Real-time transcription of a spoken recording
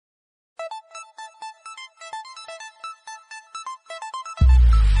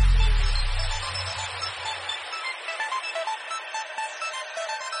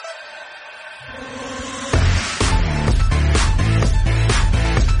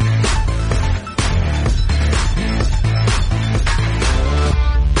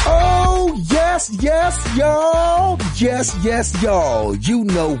y'all. Yes, y'all. You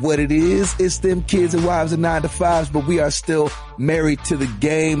know what it is. It's them kids and wives and 9 to 5s, but we are still married to the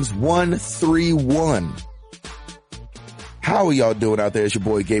games. 131. How are y'all doing out there? It's your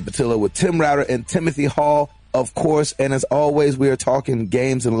boy Gabe Patillo with Tim Router and Timothy Hall, of course. And as always, we are talking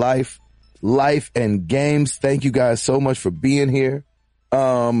games and life and games. Thank you guys so much for being here.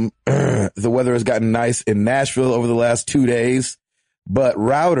 The weather has gotten nice in Nashville over the last 2 days, but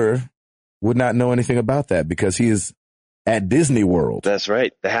Router would not know anything about that because he is at Disney World. That's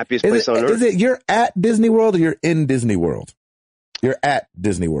right. The happiest place on earth. Is it you're at Disney World or you're in Disney World? You're at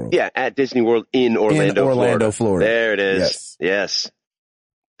Disney World. Yeah, at Disney World in Orlando, Florida. There it is. Yes.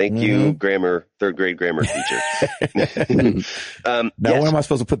 Thank you, third grade grammar teacher. Now, where am I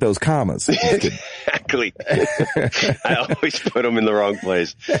supposed to put those commas? Exactly. I always put them in the wrong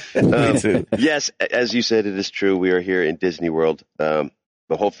place. Me too. Yes, as you said, it is true. We are here in Disney World. The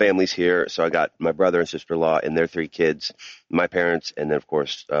whole family's here. So I got my brother and sister-in-law and their 3 kids, my parents, and then, of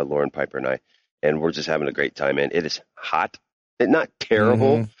course, Lauren, Piper, and I. And we're just having a great time, man. It is hot. Not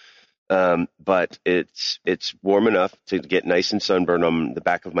terrible. But it's warm enough to get nice and sunburned on the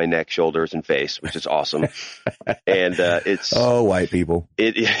back of my neck, shoulders, and face, which is awesome. And it's white people.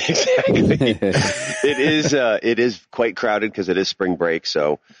 Exactly. It is quite crowded because it is spring break.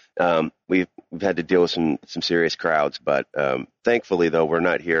 So we've had to deal with some serious crowds. But thankfully, though, we're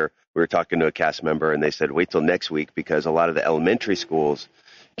not here. We were talking to a cast member, and they said wait till next week because a lot of the elementary schools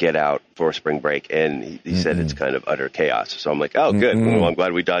get out for spring break, and he said it's kind of utter chaos. So I'm like, oh, good. Well, I'm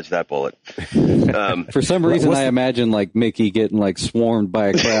glad we dodged that bullet. For some reason, I imagine like Mickey getting like swarmed by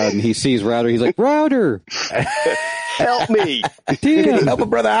a crowd, and he sees Router. He's like, Router, help me! Damn, help a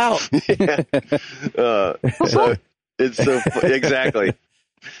brother out. So it's so exactly.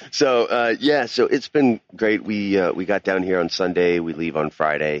 So so it's been great. We got down here on Sunday. We leave on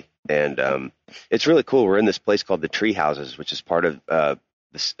Friday, and it's really cool. We're in this place called the Tree Houses, which is part of the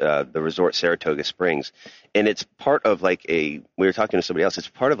resort Saratoga Springs, and it's part of like we were talking to somebody else. It's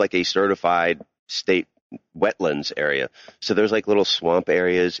part of like a certified state wetlands area. So there's like little swamp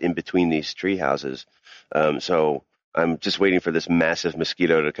areas in between these tree houses. So I'm just waiting for this massive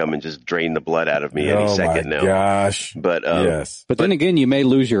mosquito to come and just drain the blood out of me any second now. Oh my gosh! But yes. But then again, you may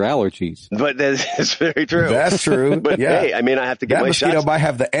lose your allergies. But that's very true. That's true. But hey, I mean, I have to get that my mosquito shots. might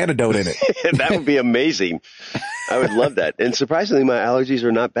have the antidote in it. That would be amazing. I would love that. And surprisingly, my allergies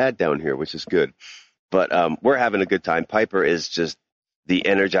are not bad down here, which is good. But we're having a good time. Piper is just the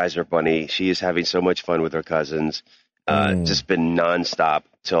Energizer Bunny. She is having so much fun with her cousins. Just been nonstop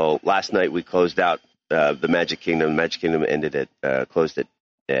till last night. We closed out the Magic Kingdom. Magic Kingdom closed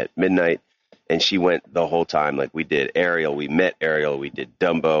at midnight, and she went the whole time. Like we did Ariel, we met Ariel, we did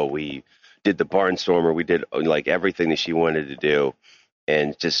Dumbo, we did the Barnstormer, we did like everything that she wanted to do,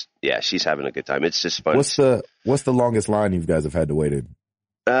 and just she's having a good time. It's just fun. What's the longest line you guys have had to wait in?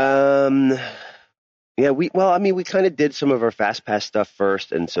 We kind of did some of our Fast Pass stuff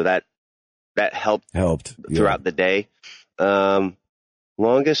first, and so that helped throughout the day.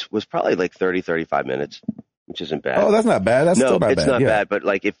 Longest was probably like 35 minutes, which isn't bad. Oh, that's not bad. That's still not bad. It's not bad. But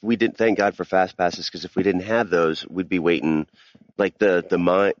like, if we didn't, thank God for Fast Passes, because if we didn't have those, we'd be waiting. Like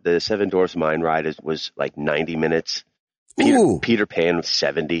the Seven Dwarfs Mine Ride was like 90 minutes. Peter Pan was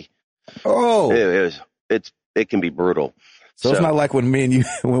 70. Oh, it can be brutal. So it's not like when me and you,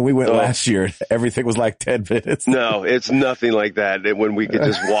 when we went last year, everything was like 10 minutes. No, it's nothing like that. When we could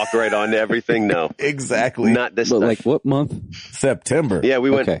just walk right on to everything. No, exactly. Not this. But like what month? September. Yeah,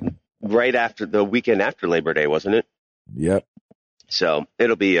 we went right after the weekend after Labor Day, wasn't it? Yep. So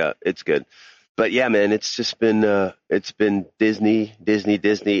it'll be it's good. But yeah, man, it's just been Disney,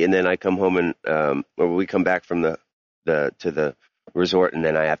 and then I come home and or we come back from the resort, and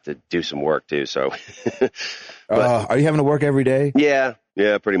then I have to do some work too. So, are you having to work every day? Yeah,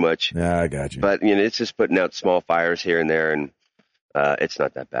 pretty much. Yeah, I got you. But it's just putting out small fires here and there, and it's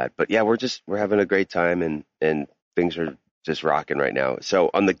not that bad. But yeah, we're having a great time, and things are just rocking right now. So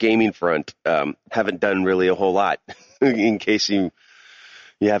on the gaming front, haven't done really a whole lot, in case you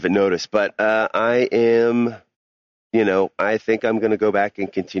haven't noticed. But I am, I think I'm going to go back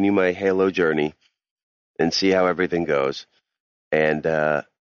and continue my Halo journey and see how everything goes. And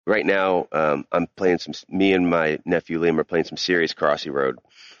right now, I'm playing me and my nephew Liam are playing some serious Crossy Road.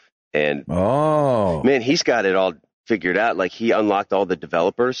 And man, he's got it all figured out. Like, he unlocked all the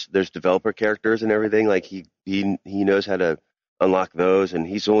developers. There's developer characters and everything. Like, he knows how to unlock those, and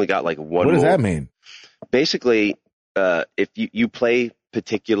he's only got like one. What does that mean? Basically, if you play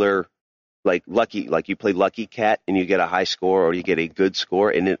particular, like you play Lucky Cat and you get a high score or you get a good score,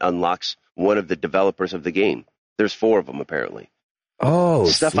 and it unlocks one of the developers of the game. There's 4 of them apparently. Oh,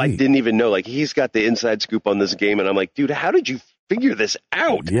 stuff I sweet. didn't even know. Like, he's got the inside scoop on this game, and I'm like, dude, how did you figure this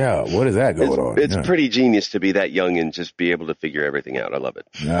out? Yeah, what is that going on? It's Yeah. pretty genius to be that young and just be able to figure everything out. I love it.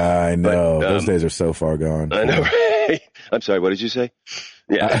 I know. But, those days are so far gone. I know, right? I'm sorry, what did you say?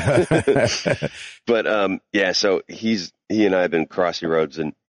 Yeah. But, yeah, so he and I have been crossing roads,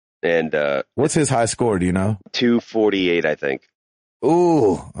 and What's his high score? Do you know? 248, I think.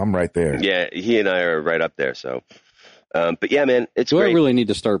 Ooh, I'm right there. Yeah, he and I are right up there. So, but yeah, man, it's Do great. I really need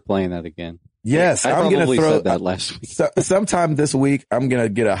to start playing that again? Yes, I I'm going to probably throw said that last week. sometime this week. I'm going to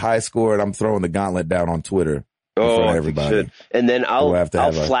get a high score, and I'm throwing the gauntlet down on Twitter. Oh, for everybody. should. And then I'll We'll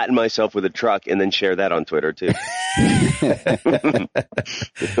flatten myself with a truck and then share that on Twitter too.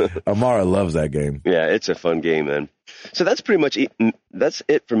 Amara loves that game. Yeah, it's a fun game, man. So that's pretty much that's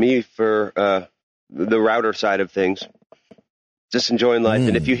it for me for the router side of things. Just enjoying life.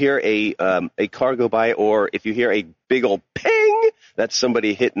 And if you hear a car go by, or if you hear a big old ping, that's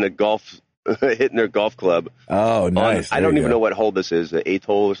somebody hitting their golf club. Oh, nice. I don't even know what hole this is, the 8th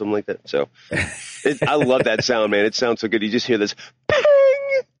hole or something like that. So I love that sound, man. It sounds so good. You just hear this ping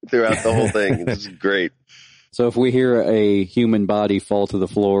throughout the whole thing. It's great. So if we hear a human body fall to the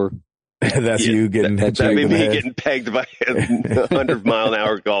floor, that's you getting that may be getting pegged by a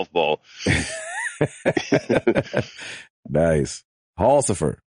 100-mile-an-hour golf ball. Nice.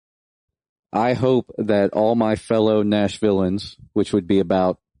 Halsifer. I hope that all my fellow Nashvilleans, which would be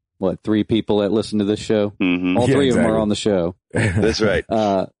about, 3 people that listen to this show? Mm-hmm. All 3 of them exactly. are on the show. That's right.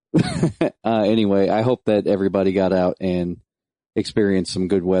 Anyway, I hope that everybody got out and experienced some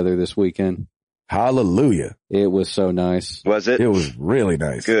good weather this weekend. Hallelujah. It was so nice. Was it? It was really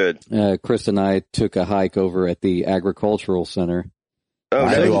nice. Good. Chris and I took a hike over at the Agricultural Center. Oh,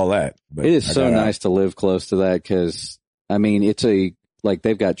 I nice. do all that. But It is I so got out. nice to live close to that because, I mean, it's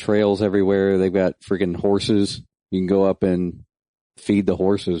they've got trails everywhere. They've got freaking horses. You can go up and feed the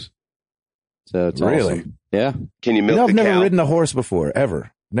horses. So it's Really? awesome. Yeah. Can you milk I've the never cow? ridden a horse before,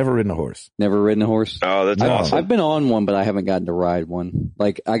 ever. Never ridden a horse. Never ridden a horse. Oh, that's No. awesome. I've been on one, but I haven't gotten to ride one.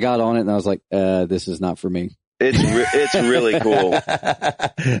 Like, I got on it and I was like, this is not for me. It's really cool.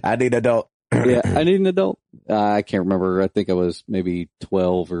 I need adult. Yeah, I need an adult. I can't remember. I think I was maybe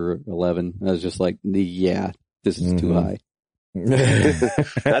 12 or 11. I was just like, yeah, this is too high.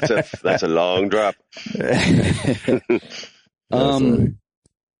 That's a long drop. Other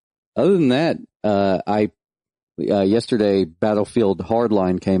than that, yesterday Battlefield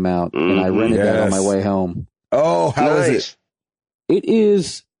Hardline came out and I rented that on my way home. Oh, how is Nice. It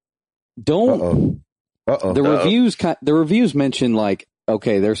is, Uh-oh. the reviews mention like,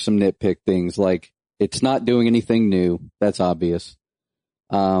 okay, there's some nitpick things like it's not doing anything new. That's obvious.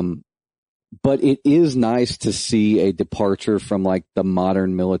 But it is nice to see a departure from like the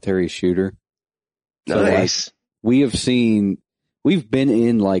modern military shooter. So, Nice. like, we've been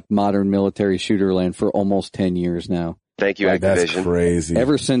in like modern military shooter land for almost 10 years now. Thank you, Like, That's Activision. crazy.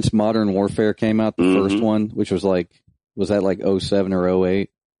 Ever since Modern Warfare came out, the first one, which was that like 07 or 08?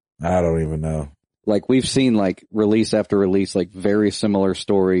 I don't even know. Like we've seen like release after release, like very similar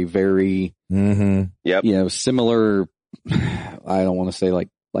story, very, Yep. similar, I don't want to say like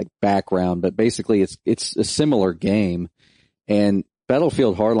background, but basically it's a similar game. And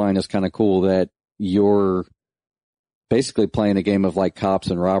Battlefield Hardline is kind of cool that you're basically playing a game of like cops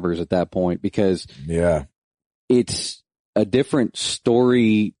and robbers at that point because it's a different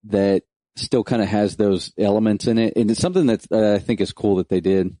story that still kind of has those elements in it. And it's something that I think is cool that they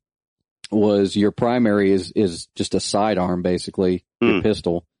did was your primary is just a sidearm, basically, your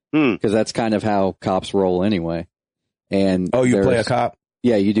pistol, because that's kind of how cops roll anyway. And you play a cop?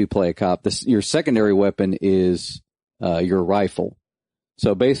 Yeah, you do play a cop. Your secondary weapon is your rifle.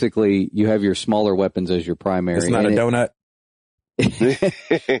 So basically, you have your smaller weapons as your primary. It's not a donut?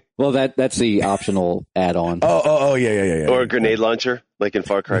 Well, that's the optional add-on. Oh, yeah. Or a grenade launcher, like in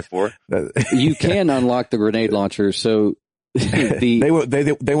Far Cry 4. You can unlock the grenade launcher. So they went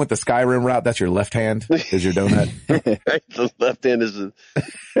the Skyrim route. That's your left hand is your donut. Right? The left hand is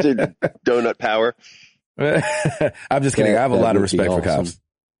the donut power. I'm just kidding. I have a lot of respect for cops.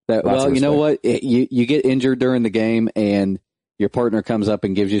 Well, you know what? You get injured during the game and your partner comes up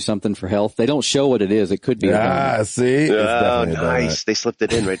and gives you something for health. They don't show what it is. It could be. See? Oh, nice. They slipped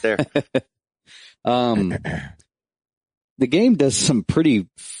it in right there. The game does some pretty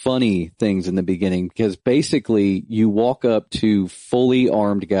funny things in the beginning because basically you walk up to fully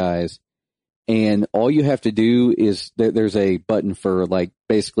armed guys and all you have to do is there's a button for like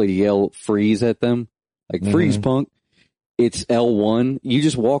basically to yell freeze at them, like freeze punk. It's L1. You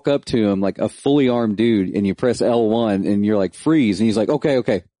just walk up to him like a fully armed dude and you press L1 and you're like freeze. And he's like,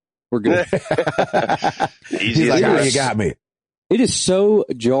 okay, we're good. Easy He's as like, that. you got me. It is so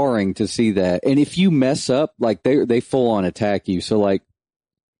jarring to see that. And if you mess up, like they full on attack you. So like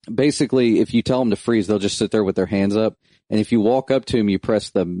basically if you tell them to freeze, they'll just sit there with their hands up. And if you walk up to them, you press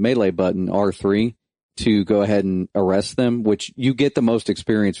the melee button, R3, to go ahead and arrest them, which you get the most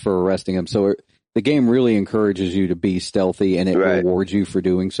experience for arresting them. So the game really encourages you to be stealthy, and it rewards you for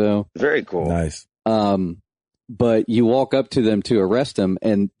doing so. Very cool. Nice. But you walk up to them to arrest them,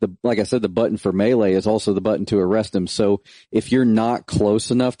 and like I said, the button for melee is also the button to arrest them. So if you're not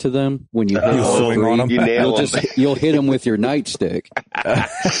close enough to them when you hit R3, you'll hit them with your nightstick.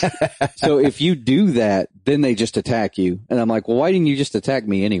 So if you do that, then they just attack you. And I'm like, well, why didn't you just attack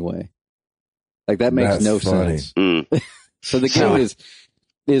me anyway? Like that makes no sense. So the game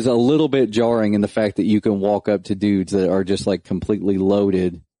is a little bit jarring in the fact that you can walk up to dudes that are just like completely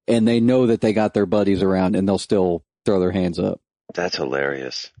loaded, and they know that they got their buddies around, and they'll still throw their hands up. That's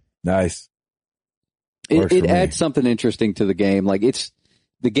hilarious. Nice. It adds something interesting to the game. Like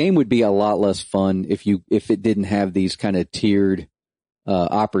the game would be a lot less fun if it didn't have these kind of tiered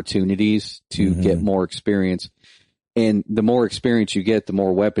opportunities to get more experience. And the more experience you get, the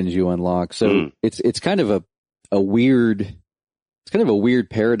more weapons you unlock. So it's kind of a weird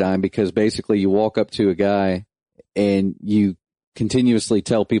paradigm, because basically you walk up to a guy and you continuously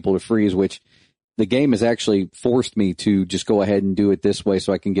tell people to freeze, which the game has actually forced me to just go ahead and do it this way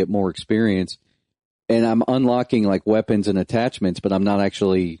so I can get more experience. And I'm unlocking like weapons and attachments, but I'm not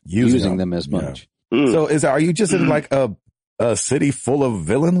actually using them as much. So are you just in like a city full of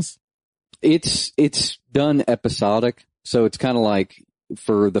villains? It's done episodic. So it's kind of like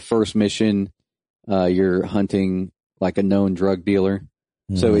for the first mission, you're hunting like a known drug dealer.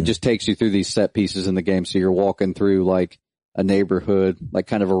 So it just takes you through these set pieces in the game. So you're walking through like a neighborhood, like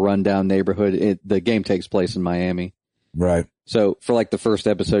kind of a rundown neighborhood. The game takes place in Miami. Right. So for like the first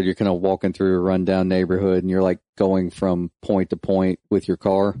episode, you're kind of walking through a rundown neighborhood, and you're like going from point to point with your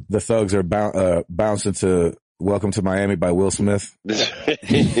car. The thugs are bouncing to Welcome to Miami by Will Smith.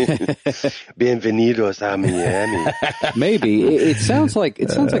 Bienvenidos a Miami. Maybe it sounds like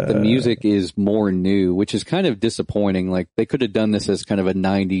the music is more new, which is kind of disappointing. Like they could have done this as kind of a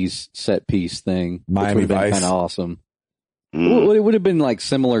 90s set piece thing. Miami which would have been kind of awesome. It would have been like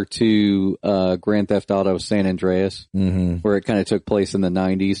similar to Grand Theft Auto San Andreas, where it kind of took place in the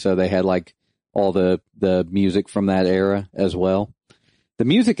 90s. So they had like all the music from that era as well. The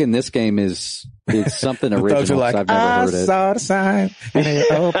music in this game is something original. Like, I've never heard it. I saw the sign, and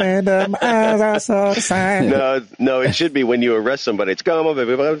it opened up my eyes. I saw the sign. No, it should be when you arrest somebody. It's come on,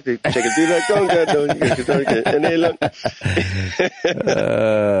 baby, check it through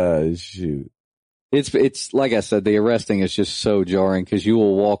that. Shoot. It's like I said, the arresting is just so jarring, because you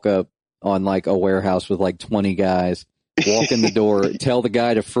will walk up on like a warehouse with like 20 guys, walk in the door, tell the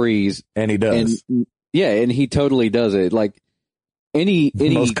guy to freeze, and he does. And he totally does it. Like any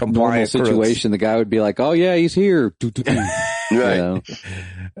normal situation, the guy would be like, "Oh yeah, he's here." Right.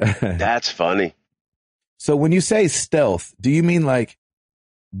 That's funny. So when you say stealth, do you mean like,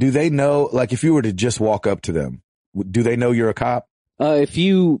 do they know, like if you were to just walk up to them, do they know you're a cop? If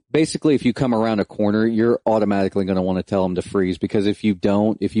you come around a corner, you're automatically going to want to tell them to freeze, because if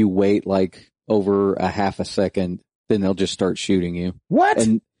you wait like over a half a second, then they'll just start shooting you. What?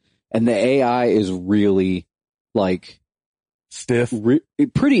 And the AI is really like stiff,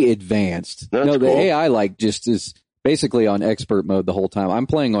 pretty advanced. That's the cool. AI like just is basically on expert mode the whole time. I'm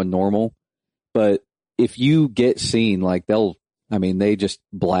playing on normal, but if you get seen, like they just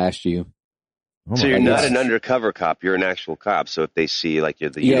blast you. Oh so you're not an undercover cop. You're an actual cop. So if they see like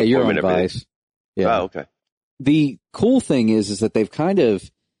you're the uniform you're on and everything. Vice. Yeah. Oh, okay. The cool thing is that they've kind of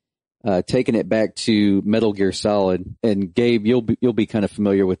taken it back to Metal Gear Solid. And Gabe, you'll be kind of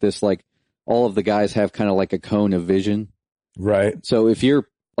familiar with this. Like all of the guys have kind of like a cone of vision. Right. So if you're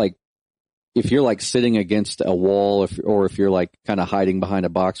like sitting against a wall, or if you're like kind of hiding behind a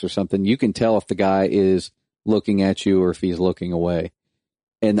box or something, you can tell if the guy is looking at you or if he's looking away.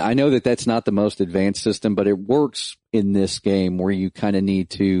 And I know that that's not the most advanced system, but it works in this game where you kind of need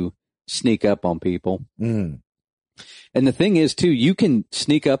to sneak up on people. And the thing is too, you can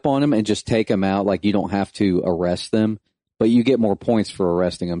sneak up on them and just take them out. Like you don't have to arrest them, but you get more points for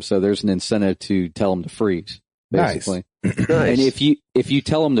arresting them. So there's an incentive to tell them to freeze, basically. Nice. And if you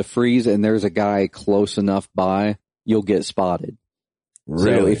tell them to freeze and there's a guy close enough by, you'll get spotted.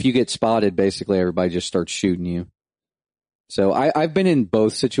 Really? So if you get spotted, basically everybody just starts shooting you. So I've been in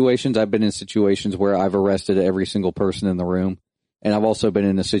both situations. I've been in situations where I've arrested every single person in the room. And I've also been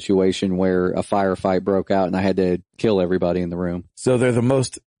in a situation where a firefight broke out and I had to kill everybody in the room. So they're the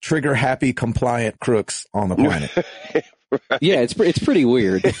most trigger happy, compliant crooks on the planet. Yeah, it's pretty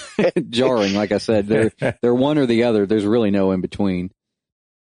weird, jarring. Like I said, they're one or the other. There's really no in between.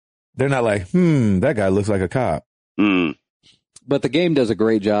 They're not like, that guy looks like a cop. Mm. But the game does a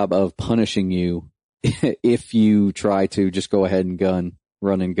great job of punishing you if you try to just go ahead and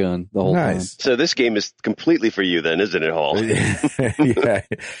run and gun the whole time. So this game is completely for you then, isn't it, Hall? Yeah.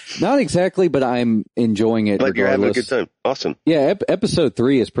 Not exactly, but I'm enjoying it. But regardless. you're having a good time. Awesome. Yeah, episode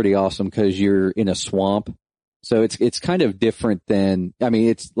 3 is pretty awesome because you're in a swamp. So it's kind of different than, I mean,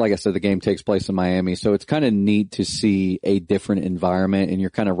 it's like I said, the game takes place in Miami. So it's kind of neat to see a different environment, and you're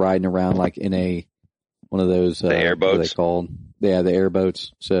kind of riding around like in one of those, the airboats. What are they called? Yeah, the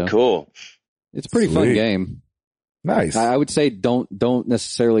airboats. So cool. It's a pretty fun game. Nice. I would say don't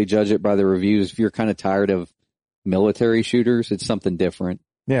necessarily judge it by the reviews. If you're kind of tired of military shooters, it's something different.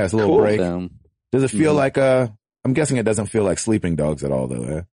 Yeah, it's a little break. So, does it feel like I'm guessing it doesn't feel like Sleeping Dogs at all though,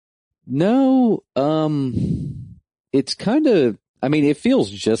 eh? No, it's kind of, I mean, it feels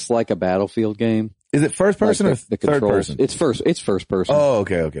just like a Battlefield game. Is it first person like or third person? It's first person. Oh,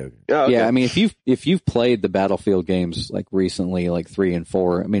 okay. Oh, okay. Yeah, I mean, if you've played the Battlefield games like recently, like 3 and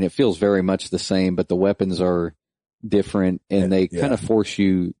 4, I mean, it feels very much the same, but the weapons are different, and they kind of force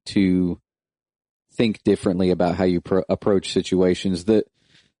you to think differently about how you approach situations.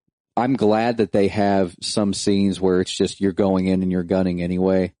 I'm glad that they have some scenes where it's just you're going in and you're gunning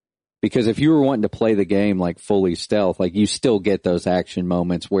anyway. Because if you were wanting to play the game like fully stealth, like you still get those action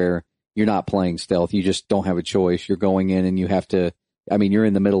moments where you're not playing stealth. You just don't have a choice. You're going in and you have to, I mean, you're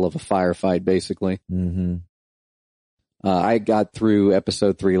in the middle of a firefight basically. Mm-hmm. I got through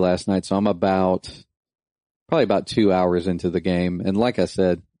episode 3 last night, so I'm probably about 2 hours into the game. And like I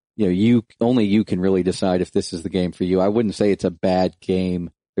said, you can really decide if this is the game for you. I wouldn't say it's a bad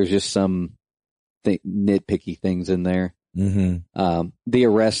game. There's just some nitpicky things in there. Mm-hmm. The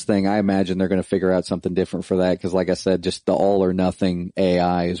arrest thing, I imagine they're going to figure out something different for that. Cause like I said, just the all or nothing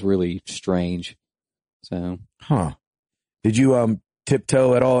AI is really strange. So, did you,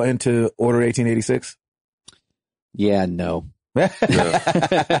 tiptoe at all into Order 1886? Yeah, no. I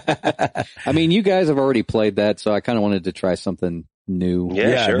mean, you guys have already played that, so I kind of wanted to try something new.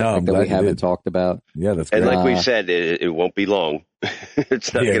 Yeah, sure. No, that we haven't talked about. Yeah, that's great. And like we've said, it won't be long.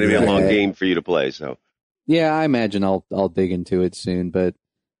 It's not going to be a long game for you to play. So, yeah, I imagine I'll dig into it soon, but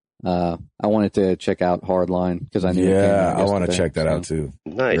I wanted to check out Hardline because I knew. Yeah, I want to check that out too.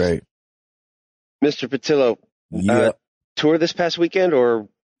 Nice, great. Mr. Patillo, tour this past weekend, or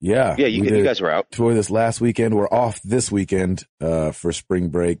yeah, you guys were out. Tour this last weekend. We're off this weekend for spring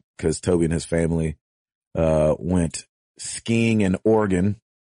break because Toby and his family went skiing in Oregon.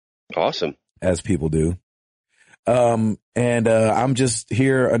 Awesome, as people do. And I'm just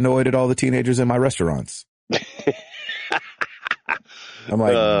here annoyed at all the teenagers in my restaurants. I'm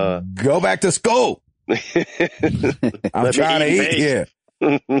like, go back to school. I'm trying to eat here.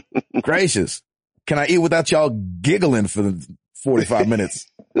 Gracious. Can I eat without y'all giggling for 45 minutes?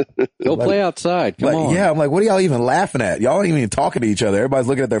 Go play outside. Come on. Yeah, I'm like, what are y'all even laughing at? Y'all ain't even talking to each other. Everybody's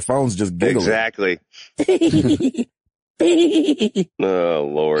looking at their phones just giggling. Exactly. Oh,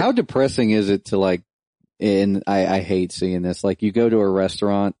 Lord. How depressing is it to like, and I hate seeing this, like you go to a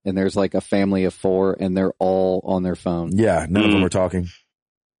restaurant and there's like a family of 4 and they're all on their phone. Yeah, none of them are talking.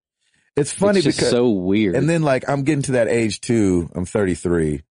 It's funny it's just because so weird. And then like I'm getting to that age too. I'm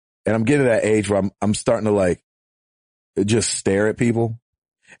 33 and I'm getting to that age where I'm starting to like just stare at people.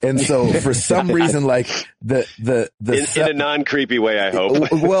 And so for some reason, like in a non-creepy way, I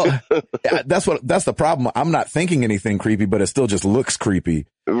hope. Well, that's the problem. I'm not thinking anything creepy, but it still just looks creepy.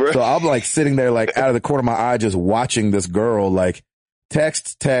 Right. So I'm like sitting there, like out of the corner of my eye, just watching this girl, like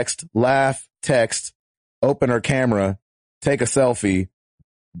text, laugh, text, open her camera, take a selfie,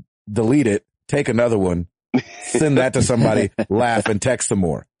 delete it, take another one, send that to somebody, laugh and text some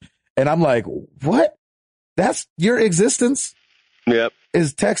more. And I'm like, what? That's your existence? Yep.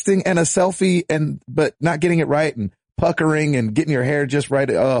 Is texting and a selfie but not getting it right and puckering and getting your hair just right.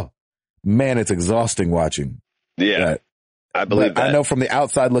 Oh man, it's exhausting watching. Yeah. That. I believe that. I know from the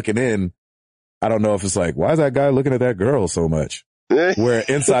outside looking in, I don't know if it's like, why is that guy looking at that girl so much? Where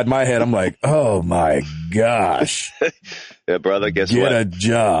inside my head, I'm like, oh my gosh. Yeah, brother, guess get what? Get a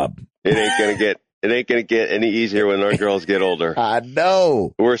job. It ain't gonna get any easier when our girls get older. I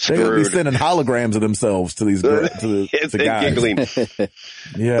know. We're screwed. They're gonna be sending holograms of themselves to these girls, to guys. Giggling.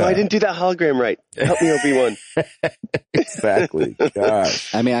 Yeah. Oh, I didn't do that hologram right. Help me, Obi-Wan. Exactly.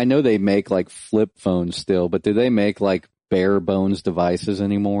 Gosh. I mean, I know they make like flip phones still, but do they make like bare bones devices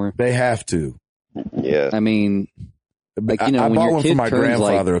anymore? They have to. Yeah. I mean, like, I when bought your one kid for my turns,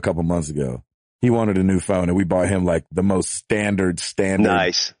 grandfather like, a couple months ago. He wanted a new phone, and we bought him like the most standard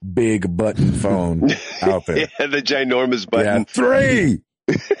Nice. big button phone out there. Yeah, the ginormous button. Yeah, 3,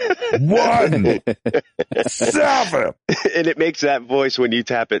 1, 7. And it makes that voice when you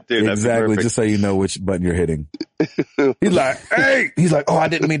tap it too. Exactly, just so you know which button you're hitting. He's like, 8. He's like, oh, I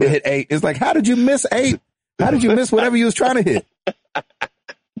didn't mean to hit 8. It's like, how did you miss 8? How did you miss whatever you was trying to hit?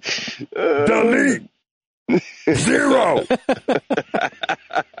 Delete 0.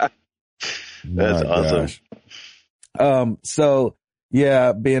 That's awesome. Gosh. So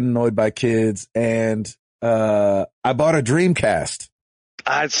yeah, being annoyed by kids, and I bought a Dreamcast.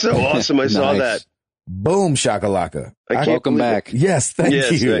 It's so awesome. I saw that. Boom shakalaka. Welcome back. Yes, thank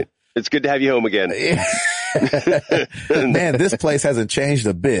you. Right. It's good to have you home again. Man, this place hasn't changed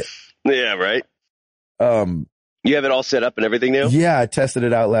a bit. Yeah, right. You have it all set up and everything now? Yeah, I tested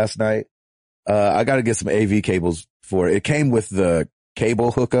it out last night. I got to get some AV cables for it. It came with the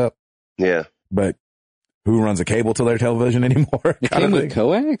cable hookup. Yeah. But who runs a cable to their television anymore? It came with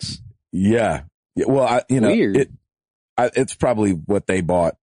coax? Yeah. Well, Weird. It's probably what they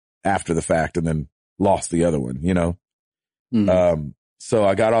bought after the fact and then lost the other one, Mm-hmm. So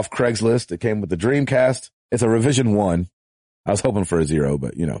I got off Craigslist. It came with the Dreamcast. It's a revision 1. I was hoping for a 0,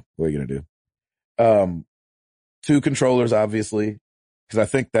 but what are you going to do? 2 controllers, obviously, because I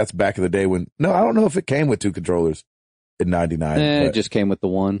think that's back in the day when, no, I don't know if it came with 2 controllers in 99. It just came with the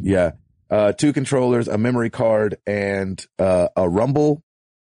 1. Yeah. 2 controllers, a memory card, and a rumble,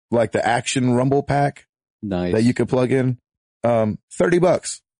 like the action rumble pack. Nice. That you could plug in.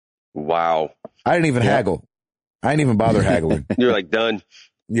 $30. Wow. I didn't even haggle. I didn't even bother haggling. You're like done.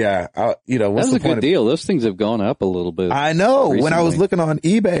 Yeah. What's That's the a point good deal. Those things have gone up a little bit. I know. Recently. When I was looking on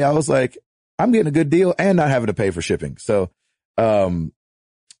eBay, I was like, I'm getting a good deal and not having to pay for shipping. So, the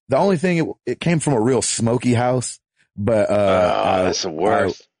only thing, it came from a real smoky house, but, that's the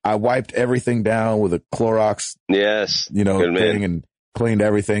worst. I wiped everything down with a Clorox, Yes. Good thing man. and cleaned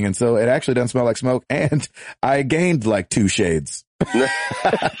everything. And so it actually doesn't smell like smoke. And I gained like 2 shades.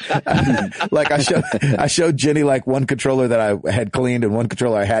 Like I showed Jenny like one controller that I had cleaned and one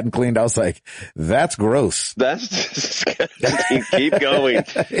controller I hadn't cleaned. I was like, that's gross. That's disgusting. Keep going.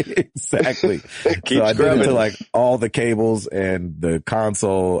 Exactly. Keep so I did it scrubbing. to like all the cables and the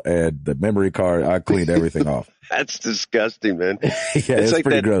console and the memory card. I cleaned everything off. That's disgusting, man. Yeah, it's like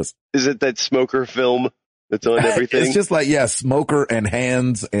pretty that- gross. Is it that smoker film that's on everything? It's just like, smoker and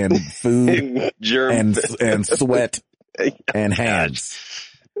hands and food Germ. and sweat and hands.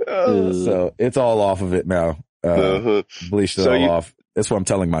 So it's all off of it now. Uh-huh. Bleached it So all off. That's what I'm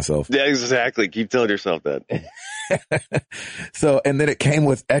telling myself. Yeah, exactly. Keep telling yourself that. So, and then it came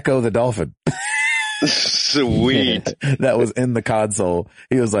with Echo the Dolphin. Sweet. That was in the console.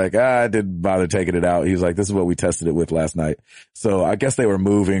 He was like, I didn't bother taking it out. He was like, this is what we tested it with last night. So I guess they were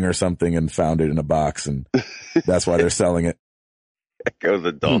moving or something and found it in a box, and that's why they're selling it. Echo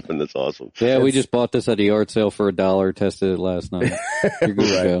the Dolphin. That's awesome. Yeah, we just bought this at a yard sale for $1, tested it last night. You're good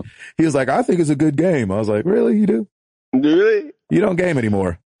to go. He was like, I think it's a good game. I was like, really? You do? Really? You don't game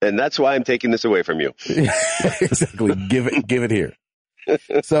anymore. And that's why I'm taking this away from you. Exactly. Give it here.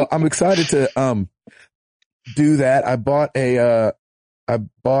 So I'm excited to, do that. I bought a,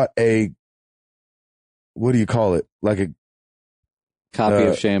 what do you call it? Like a Copy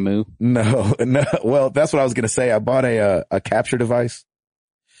of Shamu. No. Well, that's what I was going to say. I bought a capture device.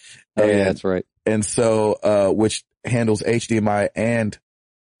 Oh, yeah, that's right. And so, which handles HDMI and,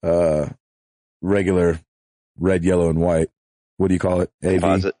 regular red, yellow, and white. What do you call it?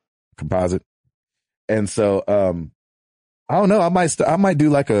 AV? Composite. And so, I don't know. I might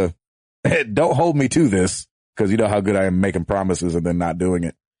do like a, don't hold me to this, because you know how good I am making promises and then not doing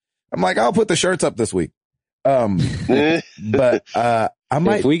it. I'm like, I'll put the shirts up this week. But, I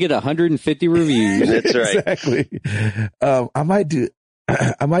might. If we get 150 reviews. That's right. Exactly. I might do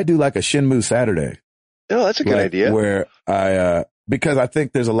like a Shenmue Saturday. Oh, that's a good idea. Where because I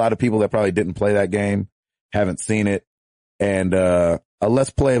think there's a lot of people that probably didn't play that game, haven't seen it, and, a let's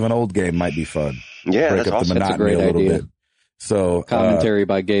play of an old game might be fun. Yeah, break that's up awesome. the That's a monotony great little idea. bit. So Commentary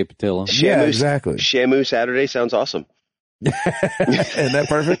by Gabe Patilla. yeah, exactly. Shamu Saturday sounds awesome. Isn't that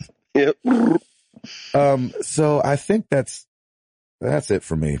perfect? Yep. So I think that's it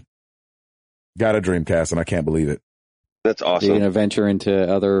for me. Got a Dreamcast and I can't believe it. That's You're awesome. going to venture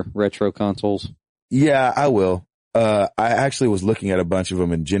into other retro consoles? Yeah, I will. I actually was looking at a bunch of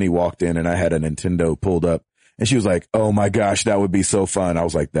them and Jenny walked in and I had a Nintendo pulled up and she was like, oh my gosh, that would be so fun. I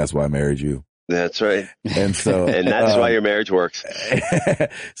was like, that's why I married you. That's right. And so, And that's why your marriage works.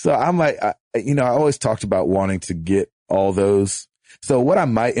 So I might, I always talked about wanting to get all those. So what I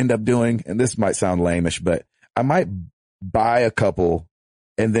might end up doing, and this might sound lameish, but I might buy a couple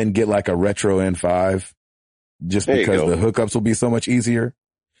and then get like a retro N5 just There you because go. the hookups will be so much easier.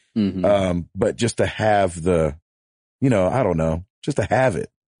 Mhm. But just to have the, I don't know, just to have it.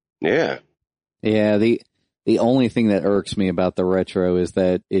 Yeah. Yeah, the only thing that irks me about the retro is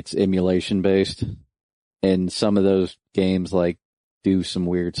that it's emulation based, and some of those games like do some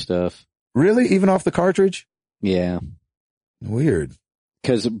weird stuff. Really? Even off the cartridge? Yeah, Weird.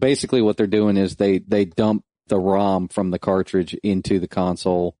 because basically what they're doing is they dump the ROM from the cartridge into the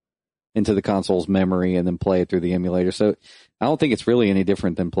console's memory, and then play it through the emulator. So I don't think it's really any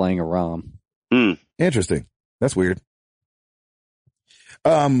different than playing a ROM. Interesting. That's weird.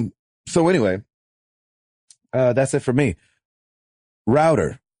 So anyway, that's it for me.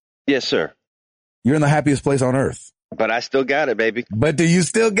 Router, Yes, sir. you're in the happiest place on earth, But I still got it, baby. but do you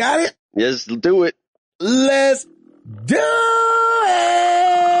still got it? Just do it. Let's do it.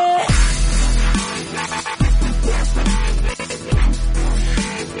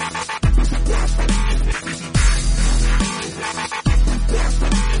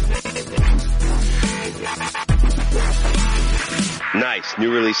 Nice.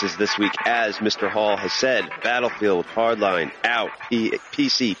 New releases this week, as Mr. Hall has said. Battlefield Hardline out.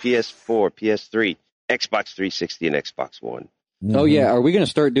 PC, PS4, PS3, Xbox 360, and Xbox One. Oh yeah, are we going to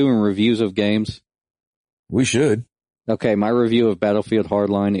start doing reviews of games? We should. Okay, my review of Battlefield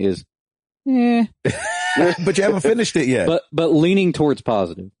Hardline is, But you haven't finished it yet. but leaning towards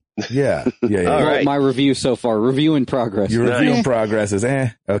positive. Yeah. All Well, right. my review so far, review in progress. Your Nice. review in progress is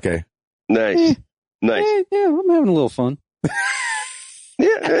okay. Nice. Nice. Yeah, I'm having a little fun.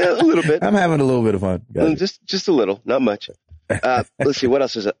 Yeah, a little bit. I'm having a little bit of fun. Got it. Just a little, not much. Let's see, what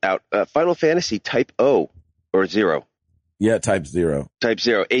else is out? Final Fantasy Type O or Zero. Yeah, Type 0. Type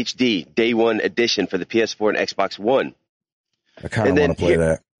 0 HD Day 1 edition for the PS4 and Xbox One. I kind of And then want to play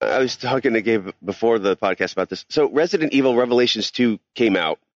that. I was talking to Gabe before the podcast about this. So Resident Evil Revelations 2 came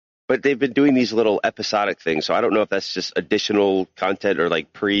out, but they've been doing these little episodic things. So I don't know if that's just additional content or like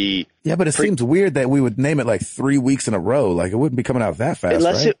Yeah, but it seems weird that we would name it like 3 weeks in a row. Like it wouldn't be coming out that fast,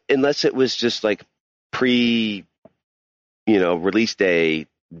 right? unless it was just like release day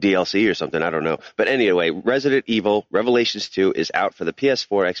DLC or something. I don't know. But anyway, Resident Evil Revelations 2 is out for the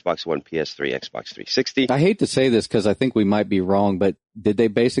PS4, Xbox One, PS3, Xbox 360. I hate to say this because I think we might be wrong, but did they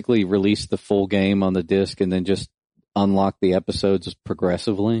basically release the full game on the disc and then just unlock the episodes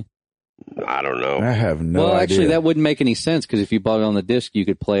progressively? I don't know. I have no well, idea. actually, that wouldn't make any sense because if you bought it on the disc, you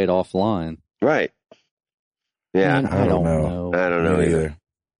could play it offline. Right. Yeah. Man, I don't know. I don't know Me either. either.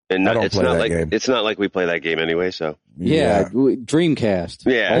 And I don't it's play not that like game. it's not like we play that game anyway. So Yeah, Dreamcast.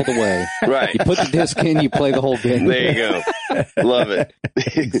 Yeah. All the way. right. You put the disc in, you play the whole game. There you go. Love it.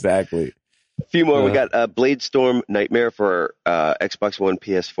 Exactly. A few more. We got Blade Storm Nightmare for Xbox One,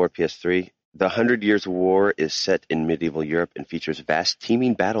 PS4, PS3. The 100 Years War is set in medieval Europe and features vast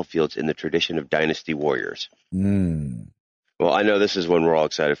teeming battlefields in the tradition of dynasty warriors. Well, I know this is one we're all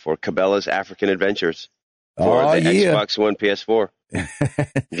excited for. Cabela's African Adventures for the Xbox One, PS4.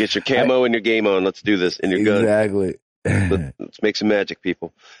 Get your camo and your game on. Let's do this. And your gun. Exactly. Let's make some magic,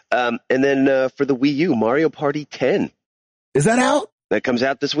 people. And then for the Wii U, Mario Party 10. Is that out? That comes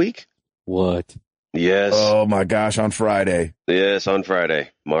out this week? What? Yes. Oh my gosh, on Friday. Yes, on Friday.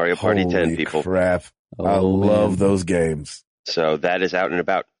 Mario Party 10, Holy people. crap. I Oh, love man. those games. So that is out and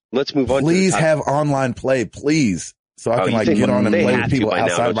about. Let's move on. Please to the top. have online play, please. So I Oh, can you like think get on and they play have with to people by now,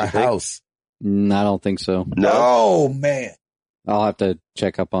 outside don't my you think? house. I don't think so. No. Oh man. I'll have to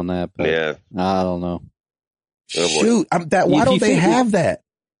check up on that. But Yeah. I don't know. Oh, boy. Shoot. Why If don't you they think have that?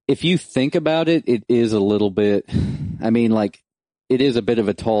 If you think about it, it is a little bit, I mean, like, it is a bit of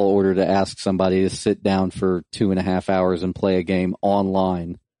a tall order to ask somebody to sit down for 2.5 hours and play a game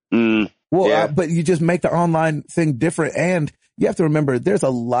online. Mm, Well, Yeah. but you just make the online thing different. And you have to remember there's a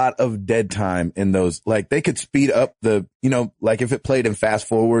lot of dead time in those. Like they could speed up like if it played in fast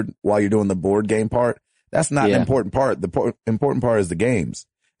forward while you're doing the board game part, that's not Yeah. an important part. The important part is the games.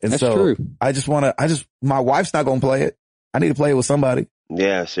 And That's so true. my wife's not going to play it. I need to play it with somebody.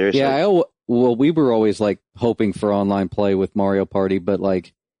 yeah, seriously. Yeah, we were always like hoping for online play with Mario Party, but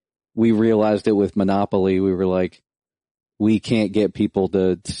like we realized it with Monopoly. We were like, we can't get people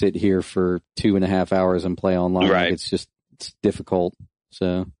to sit here for 2.5 hours and play online. Like, Right. it's difficult.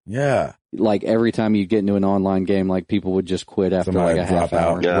 So Yeah. like every time you get into an online game, like people would just quit after Somebody like a half drop out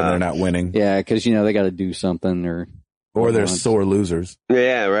hour. when they're not winning Yeah, because they got to do something or they're once. sore losers.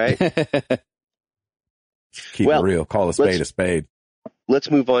 Yeah, right. Keep Well, it real. Call a spade a spade. Let's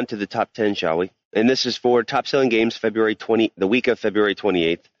move on to the top 10, shall we? And this is for top selling games the week of February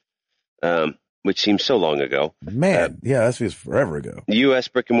 28th, which seems so long ago. Man, yeah, that feels forever ago. U.S.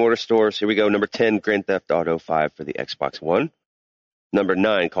 brick and mortar stores. Here we go. Number 10, Grand Theft Auto 5 for the Xbox One. Number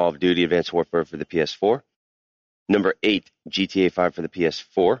 9, Call of Duty Advanced Warfare for the PS4. Number 8, GTA 5 for the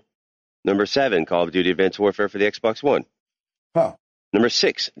PS4. Number 7, Call of Duty Advanced Warfare for the Xbox One. Huh. Number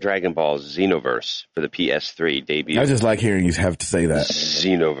 6, Dragon Ball Xenoverse for the PS3 debut. I just like hearing you have to say that.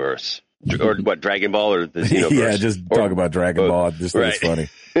 Xenoverse. Or what, Dragon Ball or the Xenoverse? Yeah, just talk about Dragon Ball. I just think it's funny.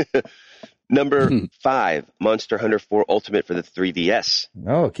 Number 5, Monster Hunter 4 Ultimate for the 3DS.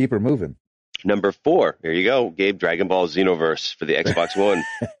 Oh, keep her moving. Number 4, here you go, Gabe, Dragon Ball Xenoverse for the Xbox One.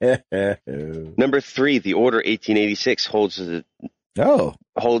 Number 3, The Order 1886 holds stays in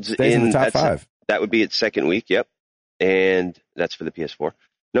the top 5. That would be its second week, yep. And that's for the PS4.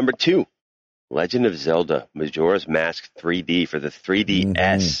 Number 2, Legend of Zelda Majora's Mask 3D for the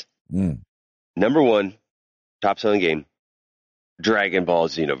 3DS. Number 1, top selling game, Dragon Ball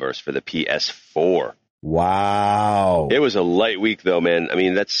Xenoverse for the PS4. Wow. It was a light week, though, man. I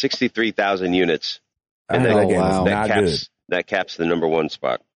mean, that's 63,000 units. And that caps the number 1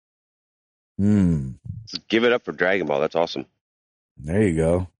 spot. So give it up for Dragon Ball. That's awesome. There you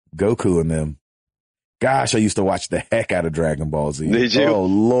go. Goku and them. Gosh, I used to watch the heck out of Dragon Ball Z. Did you? Oh,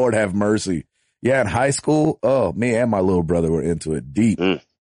 Lord have mercy. Yeah, in high school, me and my little brother were into it deep.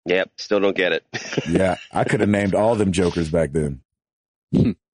 Yep, still don't get it. Yeah, I could have named all them jokers back then.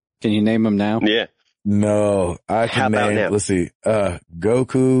 Can you name them now? Yeah. No, I can name, let's see,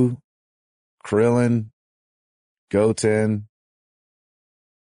 Goku, Krillin, Goten.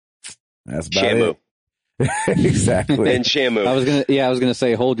 That's about Shamu. it. Exactly. And Shamu. I was gonna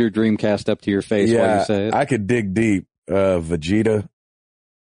say, hold your Dreamcast up to your face while you say it. I could dig deep. Vegeta.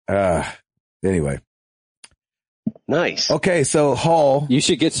 Anyway. Nice. Okay, so Hall. You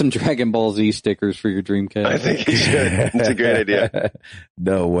should get some Dragon Ball Z stickers for your Dreamcast. I think you should. It's a great idea.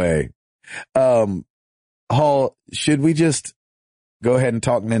 No way. Hall, should we just go ahead and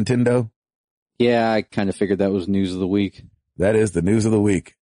talk Nintendo? Yeah, I kind of figured that was news of the week. That is the news of the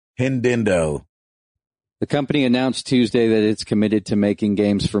week. Nintendo. The company announced Tuesday that it's committed to making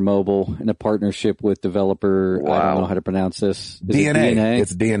games for mobile in a partnership with developer, Wow. I don't know how to pronounce this. Is DNA. it DNA?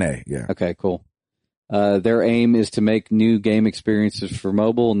 It's DNA, yeah. Okay, cool. Their aim is to make new game experiences for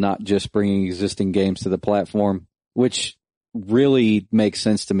mobile, not just bringing existing games to the platform, which really makes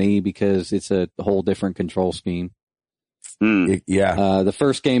sense to me because it's a whole different control scheme. Yeah. The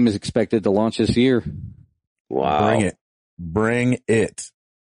first game is expected to launch this year. Wow. Bring it.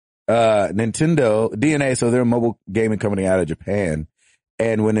 Nintendo, DNA, so they're a mobile gaming company out of Japan.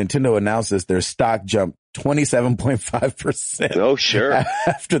 And when Nintendo announced this, their stock jumped 27.5%. Oh, sure.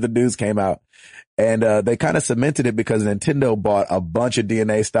 After the news came out. And they kind of cemented it because Nintendo bought a bunch of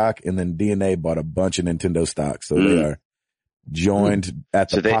DNA stock and then DNA bought a bunch of Nintendo stock. So they are joined at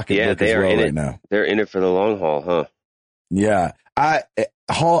the pocketbook as well right now. They're in it for the long haul, huh? Yeah. I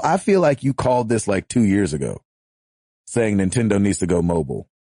feel like you called this like 2 years ago saying Nintendo needs to go mobile.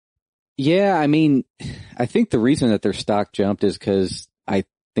 Yeah, I mean, I think the reason that their stock jumped is because I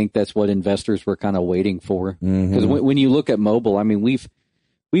think that's what investors were kind of waiting for. Because when you look at mobile, I mean, we've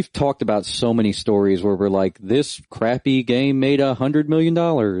talked about so many stories where we're like, this crappy game made $100 million. You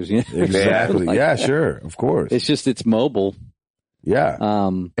know? Exactly. Like yeah, that. sure. Of course. It's mobile. Yeah.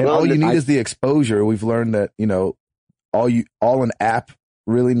 And all you need is the exposure. We've learned that, all an app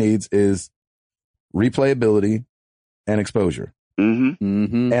really needs is replayability and exposure.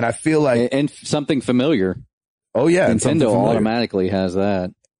 Mm-hmm. And I feel like, and something familiar. Oh yeah. Nintendo automatically has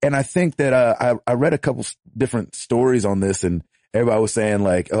that. And I think that, I read a couple different stories on this and everybody was saying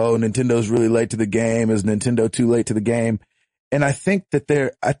like, oh, Nintendo's really late to the game. Is Nintendo too late to the game? And I think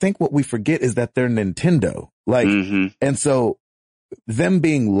what we forget is that they're Nintendo. Like, and so them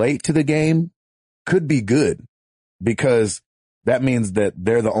being late to the game could be good because that means that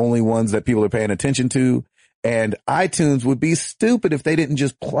they're the only ones that people are paying attention to. And iTunes would be stupid if they didn't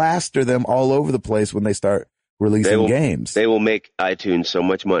just plaster them all over the place when they start releasing games. They will make iTunes so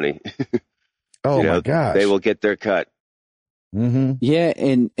much money. Oh my gosh. They will get their cut. Yeah.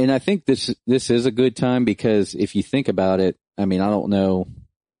 And I think this is a good time because if you think about it, I mean, I don't know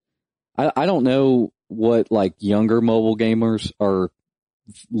what like younger mobile gamers are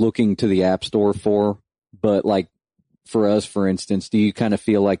looking to the App Store for, but like for us, for instance, do you kind of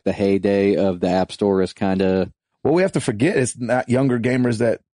feel like the heyday of the App Store is kind of... Well, we have to forget it's not younger gamers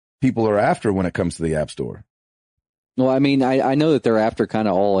that people are after when it comes to the App Store. Well, I mean, I know that they're after kind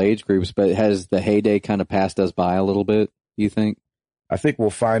of all age groups, but has the heyday kind of passed us by a little bit, you think? I think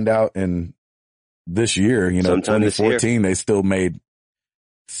we'll find out in this year, sometime 2014, they still made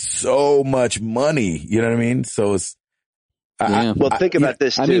so much money. You know what I mean? So it's... Well, think about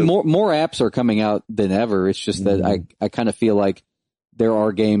this too. I mean, more apps are coming out than ever. It's just that I kind of feel like there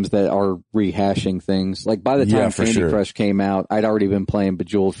are games that are rehashing things. Like by the time Candy Crush came out, I'd already been playing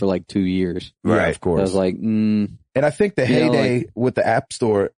Bejeweled for like 2 years. Right, yeah, of course. So I was like, and I think the heyday with the App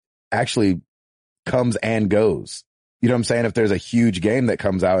Store actually comes and goes. You know what I'm saying? If there's a huge game that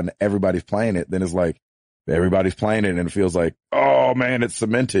comes out and everybody's playing it, then it's like everybody's playing it and it feels like, oh man, it's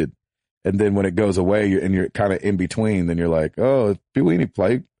cemented. And then when it goes away you're kind of in between, then you're like, oh, do we need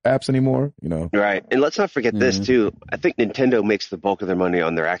play apps anymore? You know? Right. And let's not forget this too. I think Nintendo makes the bulk of their money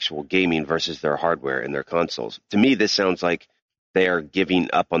on their actual gaming versus their hardware and their consoles. To me, this sounds like they are giving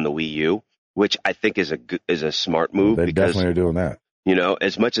up on the Wii U, which I think is a smart move. They definitely are doing that. You know,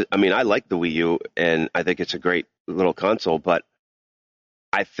 as much as, I mean, I like the Wii U and I think it's a great little console, but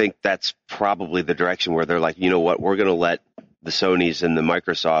I think that's probably the direction where they're like, you know what, we're going to let the Sonys and the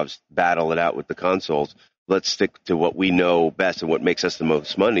Microsofts battle it out with the consoles. Let's stick to what we know best and what makes us the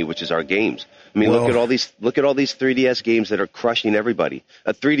most money, which is our games. I mean, look at all these 3DS games that are crushing everybody.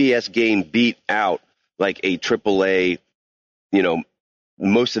 A 3DS game beat out like a AAA, you know,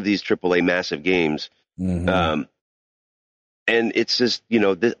 most of these AAA massive games. Mm-hmm. And it's just, you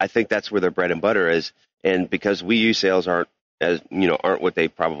know, I think that's where their bread and butter is. And because Wii U sales aren't what they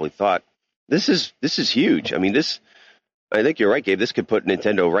probably thought, this is huge. I mean, I think you're right, Gabe. This could put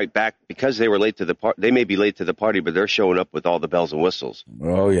Nintendo right back because they were late to the party. They may be late to the party, but they're showing up with all the bells and whistles.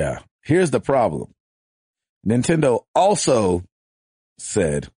 Oh yeah. Here's the problem. Nintendo also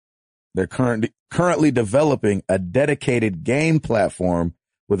said they're currently developing a dedicated game platform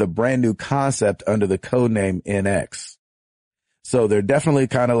with a brand new concept under the codename NX. So they're definitely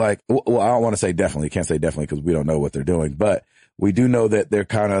kind of like, well, I don't want to say definitely, can't say definitely because we don't know what they're doing, but we do know that they're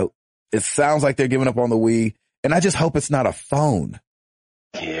it sounds like they're giving up on the Wii, and I just hope it's not a phone.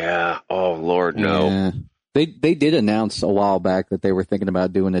 Yeah. Oh Lord, no. Yeah. They did announce a while back that they were thinking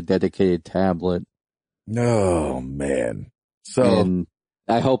about doing a dedicated tablet. Oh man. So and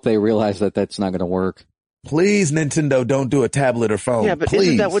I hope they realize that that's not going to work. Please, Nintendo, don't do a tablet or phone. Yeah, but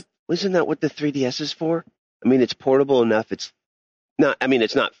please. isn't that what the 3DS is for? I mean, it's portable enough. It's not. I mean,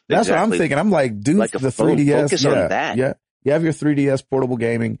 it's not. That's what I'm thinking. I'm like, dude, like the 3DS. Focus on that. Yeah, you have your 3DS portable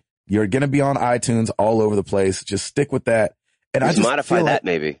gaming. You're gonna be on iTunes all over the place. Just stick with that. And I just modify that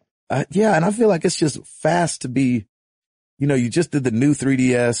maybe. Yeah, and I feel like it's just fast to be. You know, you just did the new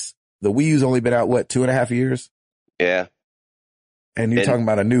 3DS. The Wii U's only been out 2.5 years. Yeah. And you're talking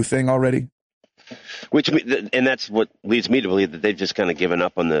about a new thing already. And that's what leads me to believe that they've just kind of given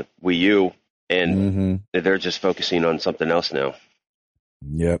up on the Wii U and they're just focusing on something else now.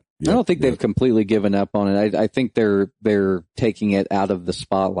 Yep. I don't think they've completely given up on it. I think they're taking it out of the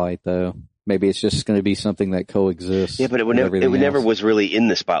spotlight though. Maybe it's just going to be something that coexists. Yeah, but it never was really in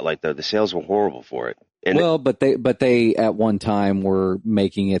the spotlight though. The sales were horrible for it. And but they at one time were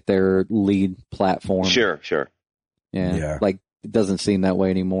making it their lead platform. Sure. Yeah. Like it doesn't seem that way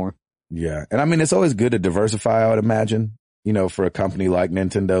anymore. Yeah. And I mean, it's always good to diversify, I would imagine, you know, for a company like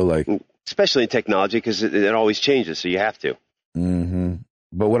Nintendo, like especially in technology, because it always changes. So you have to. Mm-hmm.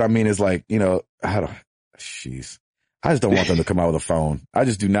 But what I mean is like, you know, I just don't want them to come out with a phone. I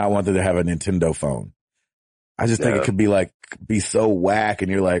just do not want them to have a Nintendo phone. I just think it could be so whack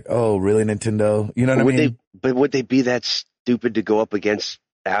and you're like, oh, really, Nintendo? You know what I mean? But would they be that stupid to go up against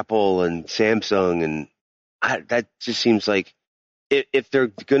Apple and Samsung? And that just seems like if they're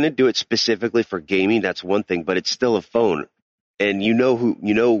going to do it specifically for gaming, that's one thing, but it's still a phone. And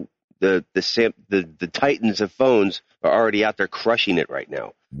the titans of phones are already out there crushing it right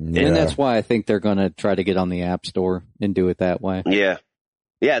now. Yeah. And that's why I think they're going to try to get on the App Store and do it that way. Yeah.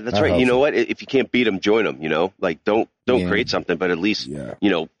 Yeah, that's right. You know what? If you can't beat them, join them, you know? Like don't create something, but at least,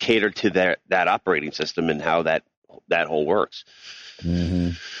 cater to that operating system and how that whole works. Mm-hmm.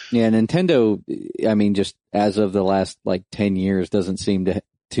 Yeah, Nintendo, I mean, just as of the last 10 years doesn't seem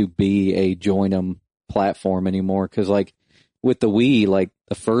to be a join them platform anymore. Cause with the Wii,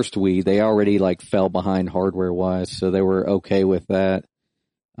 the first Wii, they already fell behind hardware wise. So they were okay with that.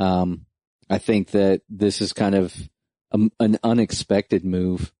 I think that this is kind of an unexpected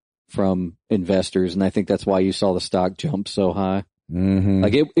move from investors. And I think that's why you saw the stock jump so high. Mm-hmm.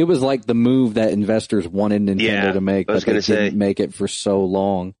 It was like the move that investors wanted Nintendo to make, but they didn't make it for so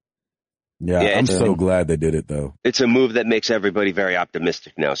long. Yeah, I'm so glad they did it though. It's a move that makes everybody very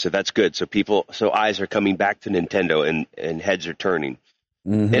optimistic now. So that's good. So eyes are coming back to Nintendo and heads are turning.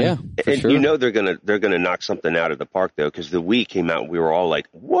 Mm-hmm. And sure. you know they're gonna knock something out of the park though, because the Wii came out and we were all like,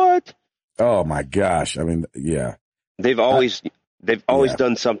 "What?" Oh my gosh! I mean, yeah. They've always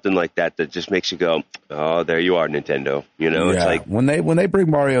done something like that just makes you go, "Oh, there you are, Nintendo." You know, it's like when they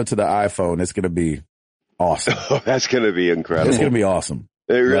bring Mario to the iPhone, it's gonna be awesome. Oh, that's gonna be incredible. It's gonna be awesome.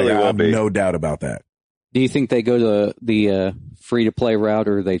 It really will be. I have no doubt about that. Do you think they go to the free-to-play route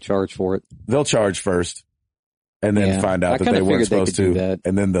or they charge for it? They'll charge first and then find out that they weren't supposed to,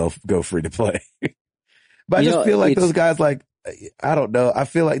 and then they'll go free to play. But I just feel like those guys, like, I don't know. I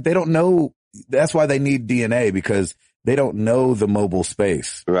feel like they don't know. That's why they need DNA, because they don't know the mobile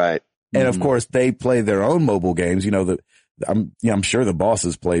space. Right. And of course they play their own mobile games. You know, I'm sure the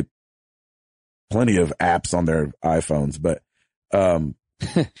bosses play plenty of apps on their iPhones, but, and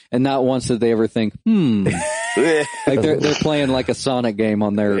not once did they ever think, like they're playing like a Sonic game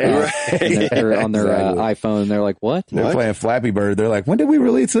on their, on their iPhone. And they're like, what? They're playing Flappy Bird. They're like, when did we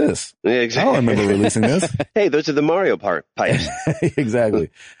release this? Yeah, exactly. I don't remember releasing this. Hey, those are the Mario pipes.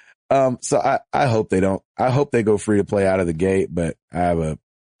 Exactly. So I hope they don't. I hope they go free to play out of the gate, but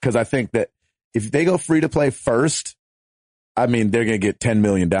because I think that if they go free to play first, I mean, they're going to get 10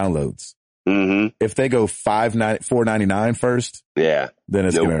 million downloads. Mm-hmm. If they go $4.99 first, then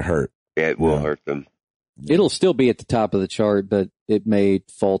it's going to hurt. Yeah, it will hurt them. It'll still be at the top of the chart, but it may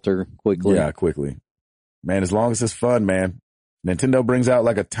falter quickly. Yeah, quickly. Man, as long as it's fun, man. Nintendo brings out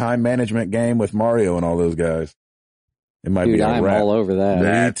like a time management game with Mario and all those guys. It might be a I'm wrap. all over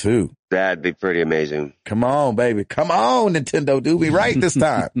that. Me too. That'd be pretty amazing. Come on, baby. Come on, Nintendo. Do me right this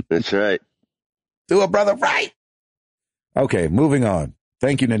time. That's right. Do a brother right. Okay, moving on.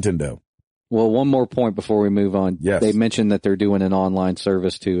 Thank you, Nintendo. Well, one more point before we move on. Yes. They mentioned that they're doing an online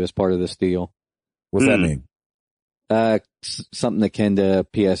service too as part of this deal. What's that mean? Something akin to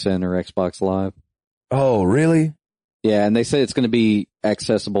PSN or Xbox Live. Oh, really? Yeah, and they said it's going to be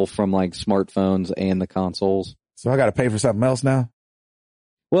accessible from like smartphones and the consoles. So I got to pay for something else now?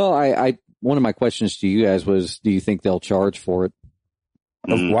 Well, I one of my questions to you guys was, do you think they'll charge for it?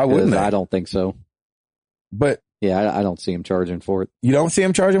 Why wouldn't they? I don't think so. But yeah, I don't see them charging for it. You don't see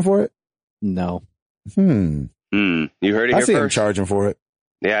them charging for it? No. You heard it here I see them first. charging for it.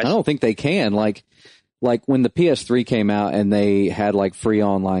 Yeah, I don't think they can. Like when the PS3 came out and they had like free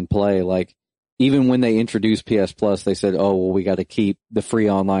online play, like even when they introduced PS Plus, they said, oh, well, we got to keep the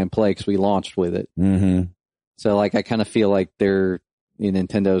free online play because we launched with it. Mm-hmm. So like, I kind of feel like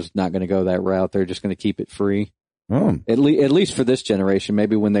Nintendo's not going to go that route. They're just going to keep it free. At least for this generation.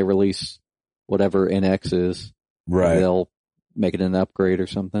 Maybe when they release whatever NX is, right, they'll make it an upgrade or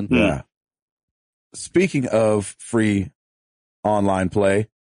something. Yeah. Speaking of free online play,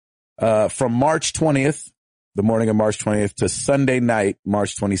 from March 20th, the morning of March 20th to Sunday night,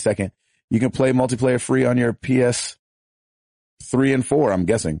 March 22nd, you can play multiplayer free on your PS3 and 4, I'm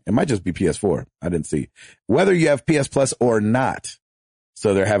guessing. It might just be PS4. I didn't see. Whether you have PS Plus or not.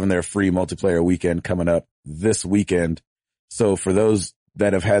 So they're having their free multiplayer weekend coming up this weekend. So for those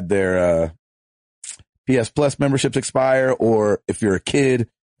that have had their PS Plus memberships expire, or if you're a kid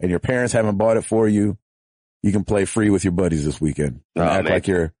and your parents haven't bought it for you, you can play free with your buddies this weekend and act like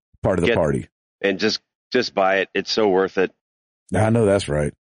you're part of the party. And just buy it. It's so worth it. I know that's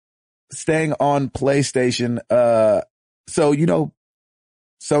right. Staying on PlayStation. So, you know,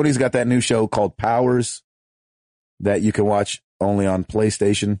 Sony's got that new show called Powers that you can watch only on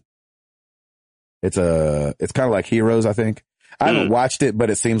PlayStation. It's kind of like Heroes, I think. I haven't watched it, but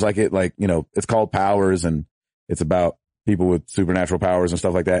it seems like it, like, you know, it's called Powers and it's about people with supernatural powers and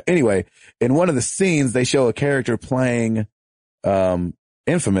stuff like that. Anyway, in one of the scenes, they show a character playing,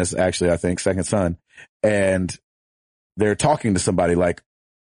 Infamous, actually, I think, Second Son, and they're talking to somebody like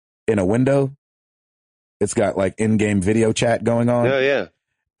in a window. It's got like in-game video chat going on. Oh, yeah.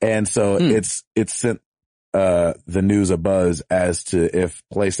 And so it's sent, the news a buzz as to if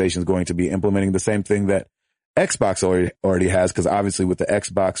PlayStation's going to be implementing the same thing that Xbox already has. Cause obviously with the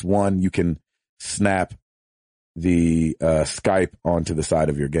Xbox One, you can snap the, Skype onto the side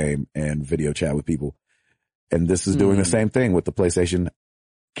of your game and video chat with people. And this is doing the same thing with the PlayStation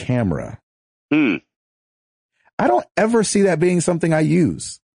camera. I don't ever see that being something I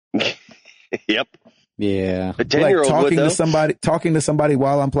use. Yep. Yeah. A 10-year-old like talking to somebody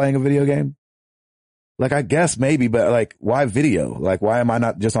while I'm playing a video game. Like, I guess maybe, but like, why video? Like, why am I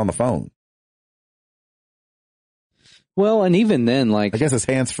not just on the phone? Well, and even then, like, I guess it's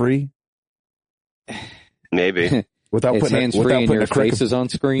hands free. Maybe. Without it's putting hands free and your face is on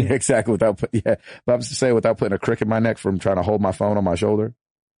screen. Exactly. But I was to say, without putting a crick in my neck from trying to hold my phone on my shoulder.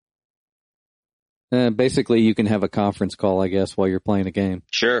 Basically, you can have a conference call, I guess, while you're playing a game.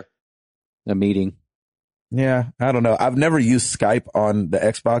 Sure. A meeting. Yeah, I don't know. I've never used Skype on the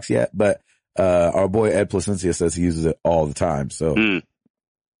Xbox yet, but our boy Ed Placencia says he uses it all the time. So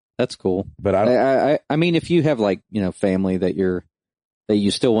that's cool. But I mean, if you have like, you know, family that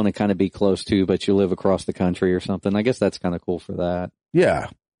you still want to kind of be close to, but you live across the country or something, I guess that's kind of cool for that. Yeah,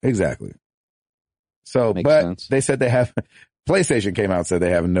 exactly. So, Makes but sense. they said PlayStation came out and said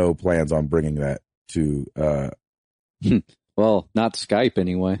they have no plans on bringing that to, Well, not Skype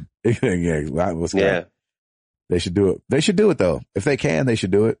anyway. Yeah. They should do it. They should do it though. If they can, they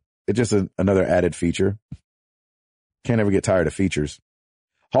should do it. It's just another added feature. Can't ever get tired of features.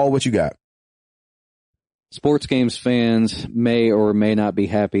 Hall, what you got? Sports games fans may or may not be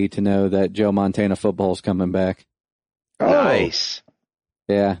happy to know that Joe Montana football is coming back. Nice.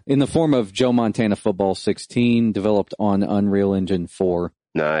 Yeah, in the form of Joe Montana Football 16, developed on Unreal Engine 4.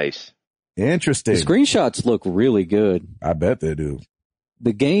 Nice. Interesting. The screenshots look really good. I bet they do.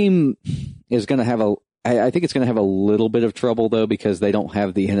 The game is going to have I think it's going to have a little bit of trouble though because they don't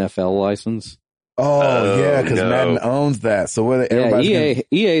have the NFL license. Oh yeah, because Madden owns that. So what?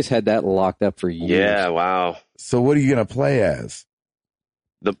 EA's had that locked up for years. Yeah, wow. So what are you going to play as?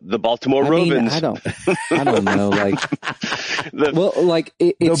 The Baltimore Ravens. I don't know. Like,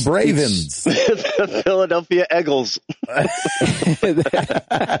 the Bravens, the Philadelphia Eagles,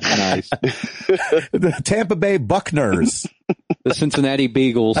 nice. The Tampa Bay Buccaneers, the Cincinnati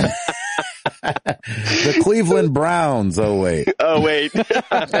Beagles, the Cleveland Browns. Oh wait.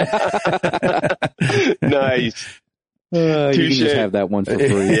 Nice. You can just have that one for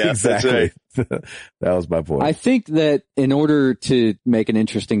free. Yeah, exactly. That was my point. I think that in order to make an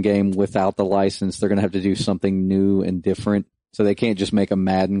interesting game without the license, they're going to have to do something new and different. So they can't just make a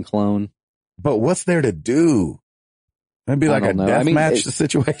Madden clone. But what's there to do? It'd be like a deathmatch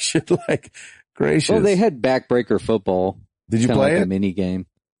situation. Like, gracious. Well, they had Backbreaker Football. Did you play it? A mini game.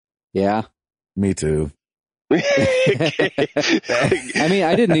 Yeah. Me too. I mean,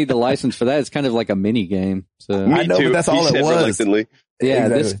 I didn't need the license for that. It's kind of like a mini game. So I know, but that's all it was. Yeah,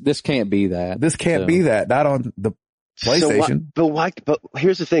 exactly. this can't be that. This can't be that. Not on the PlayStation. But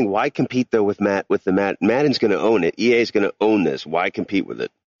here's the thing. Why compete though with Madden's going to own it. EA is going to own this. Why compete with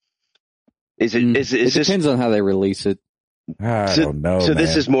it? It depends on how they release it. I don't know. So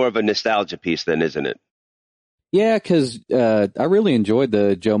this is more of a nostalgia piece then, isn't it? Yeah, because I really enjoyed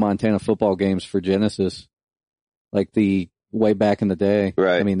the Joe Montana football games for Genesis. Like the way back in the day.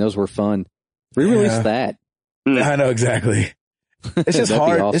 Right. I mean, those were fun. Re-release that. I know exactly. It's just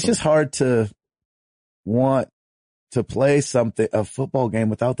hard. Awesome. It's just hard to want to play a football game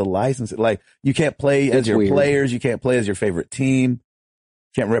without the license. Like you can't play as your players. You can't play as your favorite team.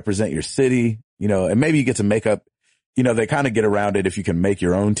 You can't represent your city, and maybe you get to make up, they kind of get around it if you can make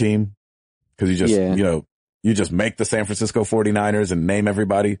your own team. Cause you just, you just make the San Francisco 49ers and name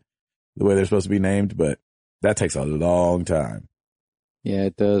everybody the way they're supposed to be named. But that takes a long time. Yeah,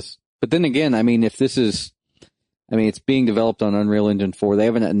 it does. But then again, I mean, it's being developed on Unreal Engine 4. They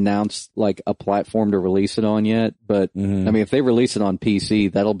haven't announced like a platform to release it on yet. But I mean, if they release it on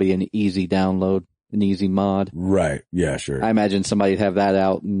PC, that'll be an easy download, an easy mod. Right. Yeah, sure. I imagine somebody'd have that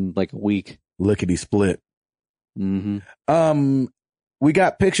out in like a week. Lickety split. Mm-hmm. We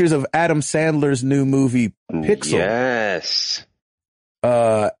got pictures of Adam Sandler's new movie, Pixel. Yes.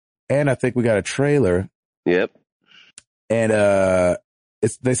 And I think we got a trailer. Yep. And,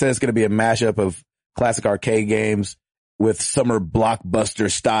 they said it's going to be a mashup of classic arcade games with summer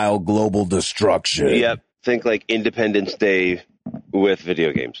blockbuster style global destruction. Yep. Think like Independence Day with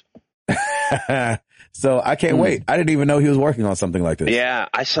video games. So I can't wait. I didn't even know he was working on something like this. Yeah.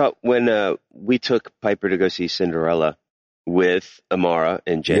 I saw when, we took Piper to go see Cinderella with Amara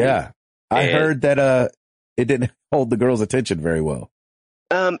and Jenny. Yeah. I heard that, it didn't hold the girls' attention very well.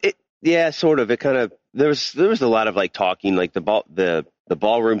 Yeah, sort of. It kind of, there was a lot of like talking, like the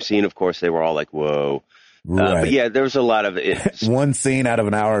ballroom scene, of course, they were all like, whoa. Right. But yeah, there was a lot of it. One scene out of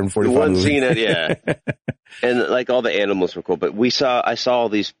an hour and 45 minutes. One scene, yeah. And like all the animals were cool. But I saw all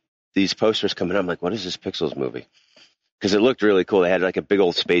these posters coming up. I'm like, what is this Pixels movie? Because it looked really cool. They had like a big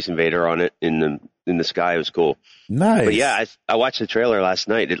old Space Invader on it in the sky. It was cool. Nice. But yeah, I watched the trailer last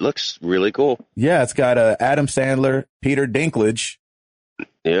night. It looks really cool. Yeah, it's got Adam Sandler, Peter Dinklage.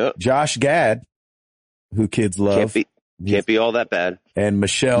 Yeah. Josh Gad, who kids love. Can't be all that bad. And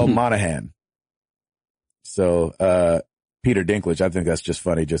Michelle Monaghan. So, Peter Dinklage, I think that's just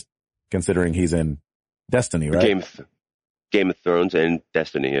funny, just considering he's in Destiny, right? Game of Thrones and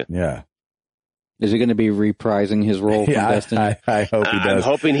Destiny, yeah. Yeah. Is he going to be reprising his role from Destiny? I hope he does. I'm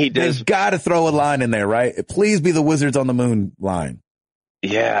hoping he does. They've got to throw a line in there, right? Please be the Wizards on the Moon line.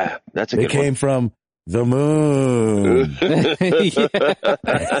 Yeah, that's a good one. It came from the moon.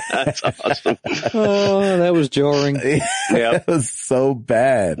 That's awesome. Oh, that was jarring. Yeah, that was so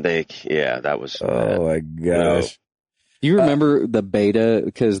bad. That was. Oh my gosh. Do you remember the beta?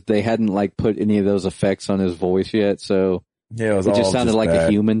 Because they hadn't like put any of those effects on his voice yet, so yeah, it just sounded like bad.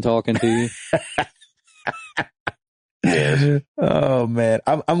 A human talking to you. Yes. Oh man,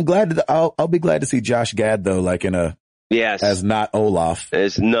 I'm glad I'll be glad to see Josh Gad though, like in a Yes. as not Olaf.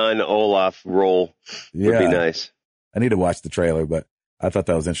 As non-Olaf role would be nice. I need to watch the trailer, but I thought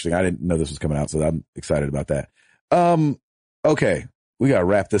that was interesting. I didn't know this was coming out, so I'm excited about that. Okay. We got to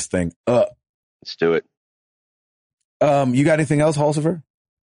wrap this thing up. Let's do it. You got anything else, Halsifer?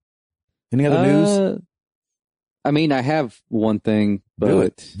 Any other news? I mean, I have one thing,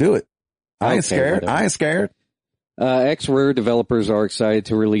 but Do it. I ain't Okay, scared. whatever. I ain't scared. X-Rare developers are excited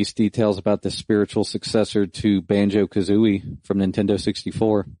to release details about the spiritual successor to Banjo-Kazooie from Nintendo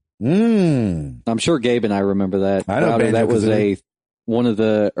 64. I'm sure Gabe and I remember that. I know that was Banjo-Kazooie. one of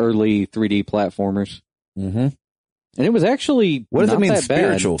the early 3D platformers. Mm-hmm. And it was actually What does not it mean, that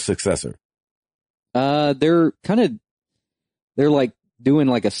spiritual successor? bad. They're like doing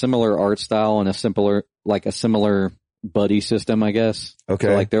like a similar art style and a similar buddy system, I guess. Okay.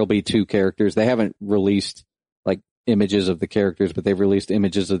 So like there'll be two characters. They haven't released like images of the characters, but they've released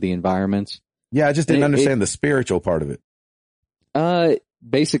images of the environments. Yeah, I just didn't understand the spiritual part of it.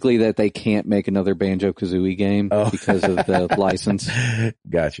 Basically that they can't make another Banjo-Kazooie game because of the license.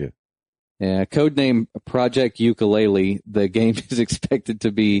 Gotcha. Yeah, codename Project Ukulele. The game is expected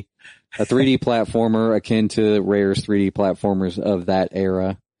to be a 3D platformer akin to Rare's 3D platformers of that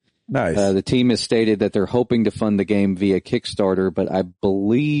era. Nice. The team has stated that they're hoping to fund the game via Kickstarter, but I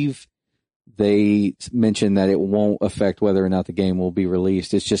believe they mentioned that it won't affect whether or not the game will be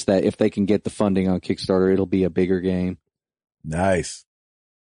released. It's just that if they can get the funding on Kickstarter, it'll be a bigger game. Nice.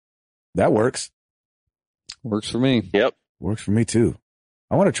 That works. Works for me. Yep. Works for me too.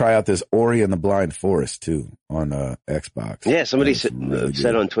 I want to try out this Ori and the Blind Forest too on Xbox. Yeah, somebody really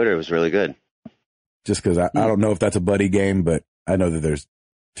said on Twitter it was really good. Just because I don't know if that's a buddy game, but I know that there's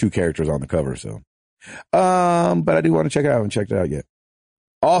two characters on the cover. So, but I do want to check it out. I haven't checked it out yet.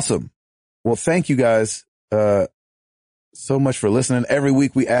 Awesome. Well, thank you guys so much for listening. Every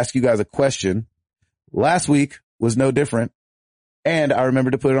week we ask you guys a question. Last week was no different. And I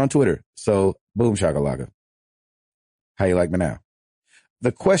remembered to put it on Twitter. So boom shakalaka. How you like me now?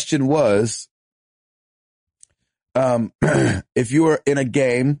 The question was, if you were in a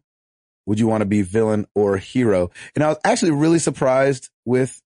game, would you want to be villain or hero? And I was actually really surprised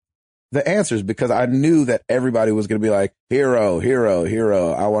with the answers because I knew that everybody was going to be like, hero, hero,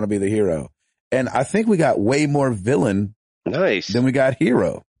 hero. I want to be the hero. And I think we got way more villain than we got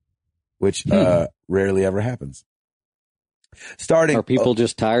hero, which rarely ever happens. Are people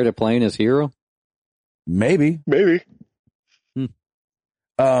just tired of playing as hero? Maybe.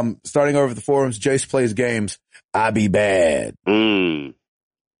 Starting over the forums, Jace plays games. I be bad.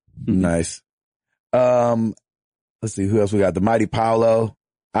 Nice. Let's see who else we got. The Mighty Paolo.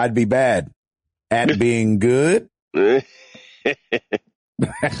 I'd be bad at being good.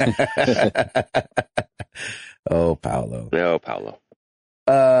 Oh, Paolo. No, Paolo.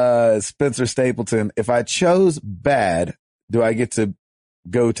 Spencer Stapleton. If I chose bad, do I get to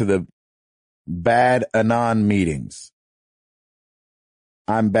go to the bad Anon meetings?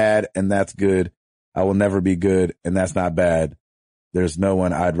 I'm bad and that's good. I will never be good and that's not bad. There's no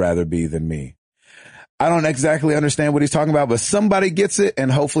one I'd rather be than me. I don't exactly understand what he's talking about, but somebody gets it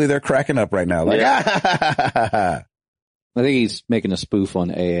and hopefully they're cracking up right now. Like, I think he's making a spoof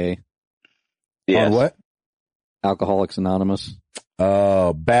on AA. Yes. On what? Alcoholics Anonymous.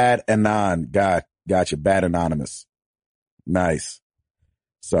 Oh, bad Anon. Gotcha. Bad Anonymous. Nice.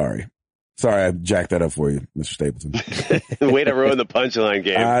 Sorry, I jacked that up for you, Mr. Stapleton. Way to ruin the punchline,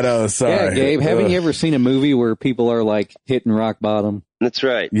 Gabe. I know, sorry. Yeah, Gabe, haven't you ever seen a movie where people are like hitting rock bottom? That's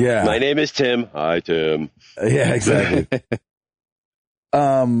right. Yeah. My name is Tim. Hi, Tim. Yeah, exactly.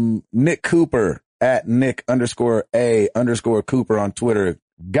 Nick Cooper at Nick_A_Cooper on Twitter.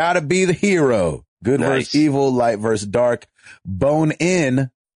 Gotta be the hero. Good versus evil, light versus dark, bone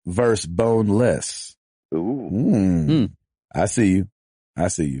in versus boneless. Ooh. I see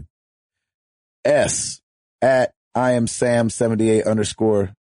you. S at I am Sam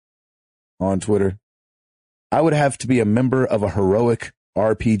 78_ on Twitter. I would have to be a member of a heroic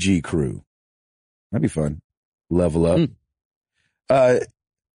RPG crew. That'd be fun. Level up.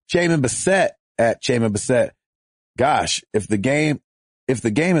 Jamin Bassett at Jamin Bassett. Gosh, if the game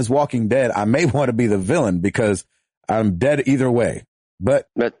is Walking Dead, I may want to be the villain because I'm dead either way, but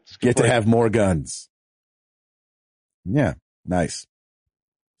get to have more guns. Yeah. Nice.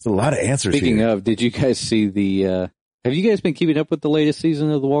 It's a lot of answers. Speaking of, did you guys see have you guys been keeping up with the latest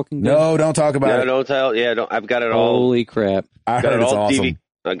season of The Walking Dead? No, don't talk about it. No, don't tell. Yeah, I've got it all. Holy crap. I heard it's awesome.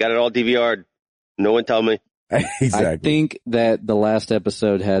 I got it all DVR'd. No one tell me. Exactly. I think that the last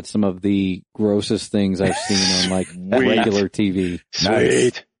episode had some of the grossest things I've seen on like regular TV.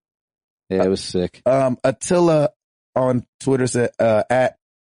 Sweet. Yeah, it was sick. Attila on Twitter said, at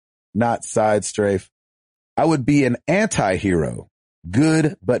not side strafe. I would be an anti-hero,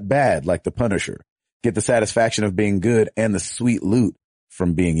 good but bad, like the Punisher. Get the satisfaction of being good and the sweet loot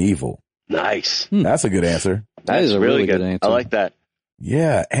from being evil. Nice. That's a good answer. That is a really good answer. I like that.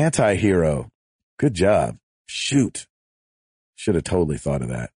 Yeah, anti-hero. Good job. Shoot. Should have totally thought of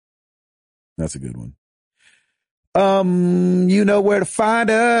that. That's a good one. You know where to find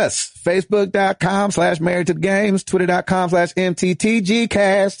us. Facebook.com/married to the games,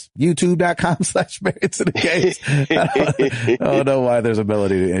 Twitter.com/MTTGcast, YouTube.com/married to the games. I don't know why there's a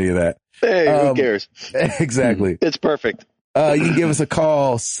melody to any of that. Hey, who cares? Exactly. It's perfect. You can give us a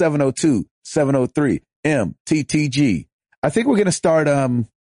call, 702-703-MTTG. I think we're going to start,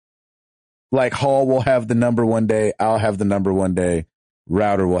 like Hall will have the number one day. I'll have the number one day.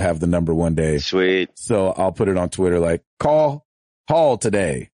 Router will have the number one day. Sweet. So I'll put it on Twitter, like call Hall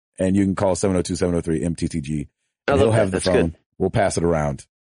today, and you can call 702-703-MTTG. And he'll have the phone. Good. We'll pass it around.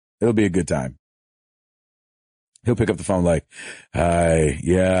 It'll be a good time. He'll pick up the phone like, hi,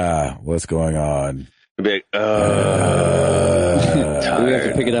 yeah, what's going on? Be like, we have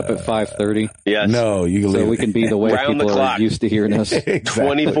to pick it up at 5:30. Yes. No, you can so we can be the way round people are used to hearing us.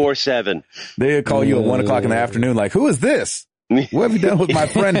 Exactly. 24/7. They'll call you at 1 o'clock in the afternoon like, who is this? What have you done with my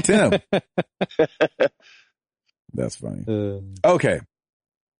friend Tim? That's funny. Okay.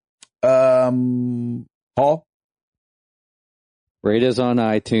 Paul? Rate us on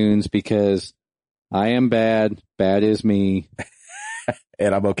iTunes because I am bad. Bad is me.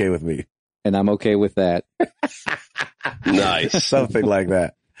 And I'm okay with me. And I'm okay with that. Nice. Something like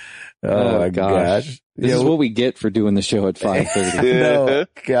that. Oh my gosh. This is what we get for doing the show at 5:30. No,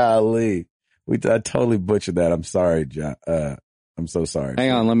 golly. I totally butchered that. I'm sorry, John. I'm so sorry.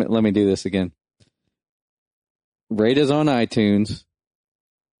 Hang on, let me do this again. Rate us on iTunes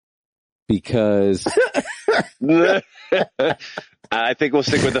because I think we'll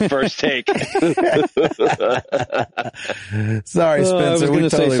stick with the first take. Sorry, Spencer. I was going to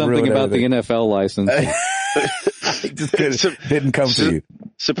say something about everything. the NFL license. It just didn't come to you.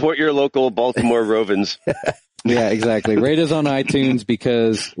 Support your local Baltimore Ravens. Yeah, exactly. Rate us on iTunes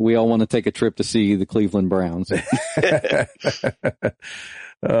because we all want to take a trip to see the Cleveland Browns.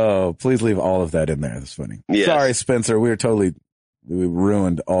 Oh, please leave all of that in there. That's funny. Yes. Sorry, Spencer. We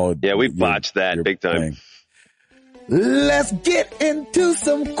ruined all. Yeah, we botched that big time. Thing. Let's get into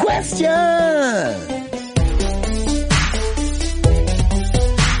some questions.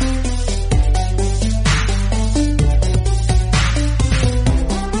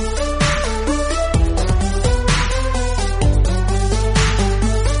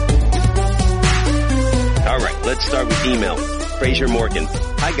 Let's start with email. Fraser Morgan.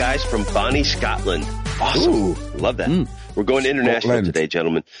 Hi, guys, from Bonnie, Scotland. Awesome. Ooh. Love that. We're going international today,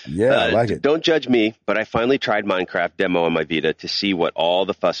 gentlemen. Yeah, I like it. Don't judge me, but I finally tried Minecraft demo on my Vita to see what all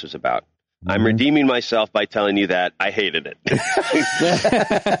the fuss was about. I'm redeeming myself by telling you that I hated it.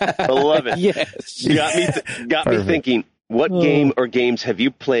 I love it. Yes. Got me thinking, what game or games have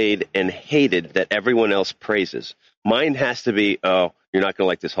you played and hated that everyone else praises? Mine has to be, you're not going to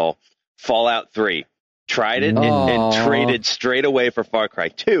like this, Hall, Fallout 3. Tried it and traded straight away for Far Cry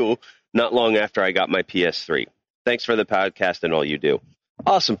 2 not long after I got my PS3. Thanks for the podcast and all you do.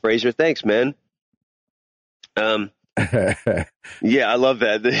 Awesome, Fraser. Thanks, man. Yeah, I love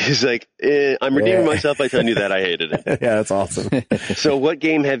that. He's like, I'm redeeming myself by telling you that I hated it. Yeah, that's awesome. So what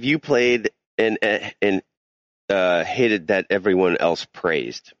game have you played and hated that everyone else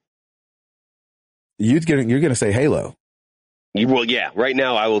praised? You're going to say Halo. Well, yeah. Right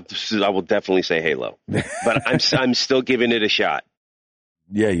now, I will definitely say Halo, but I'm still giving it a shot.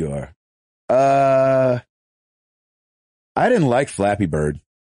 Yeah, you are. I didn't like Flappy Bird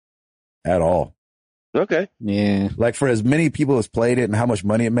at all. Okay. Yeah. Like for as many people as played it and how much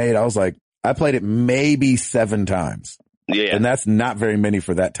money it made, I was like, I played it maybe 7 times. Yeah. And that's not very many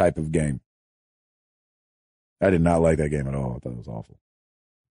for that type of game. I did not like that game at all. I thought it was awful.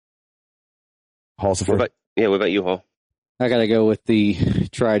 Halsifer? What about you, Hall? I got to go with the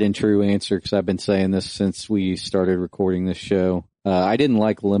tried and true answer because I've been saying this since we started recording this show. I didn't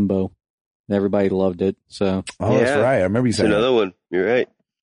like Limbo. Everybody loved it. So. Oh, that's right. I remember you saying another one. You're right.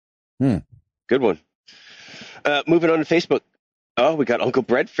 Good one. Moving on to Facebook. Oh, we got Uncle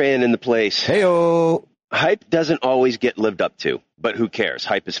Brett fan in the place. Hey-o. Hype doesn't always get lived up to, but who cares?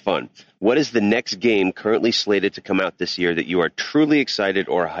 Hype is fun. What is the next game currently slated to come out this year that you are truly excited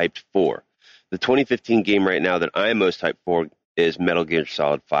or hyped for? The 2015 game right now that I'm most hyped for is Metal Gear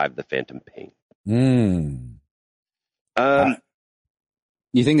Solid 5: The Phantom Pain.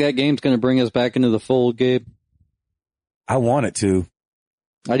 You think that game's going to bring us back into the fold, Gabe? I want it to.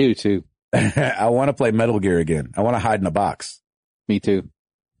 I do too. I want to play Metal Gear again. I want to hide in a box. Me too.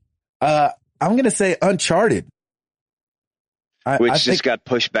 I'm going to say Uncharted. Which I just think, got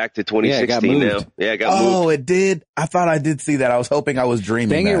pushed back to 2016 now. Yeah, it got moved. oh, it did. I thought I did see that. I was hoping I was dreaming.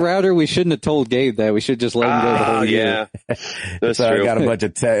 Dang it, that. Router. We shouldn't have told Gabe that. We should just let him go the whole year. Yeah. That's So true. I got a bunch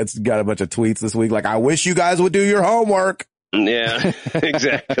of it's got a bunch of tweets this week. Like, I wish you guys would do your homework. Yeah,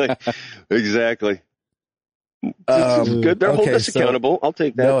 exactly. Exactly. This is good. They're holding us accountable. I'll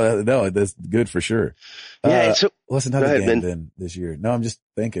take that. No, that's good for sure. Yeah. So What's another ahead, game man. then this year? No, I'm just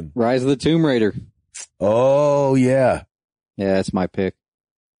thinking. Rise of the Tomb Raider. Oh yeah, Yeah, that's my pick.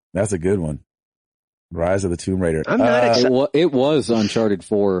 that's a good one. Rise of the Tomb Raider. I'm not excited. It was Uncharted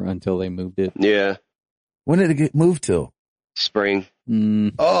 4 until they moved it. Yeah. When did it get moved till? Spring.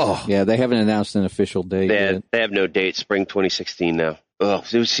 Oh, Yeah, they haven't announced an official date yet. They have no date. Spring 2016 now. Oh,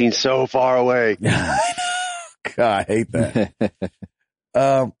 it seems so far away. God, I hate that.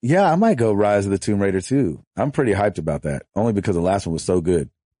 Yeah, I might go Rise of the Tomb Raider too. I'm pretty hyped about that, only because the last one was so good.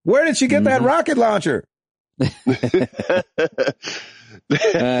 Where did she get that rocket launcher?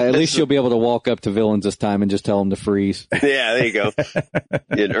 At least you'll be able to walk up to villains this time and just tell them to freeze. Yeah, there you go.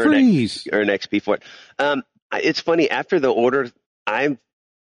 You'd Freeze. earn XP for it. It's funny, after the order, I've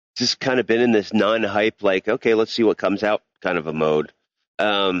just kind of been in this non-hype, like, okay, let's see what comes out kind of a mode.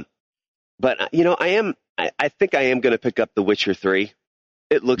 But, you know, I think I am going to pick up The Witcher 3.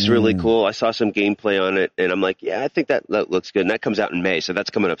 It looks really cool. I saw some gameplay on it, and I'm like, yeah, I think that looks good. And that comes out in May, so that's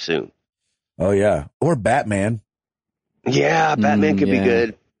coming up soon. Oh yeah, or Batman, Yeah, Batman could be yeah.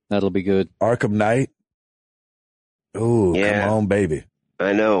 good. That'll be good. Arkham Knight. Ooh, Yeah. come on, baby.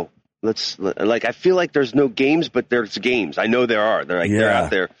 I know. I feel like there's no games, but there's games. I know there are. They're Yeah. out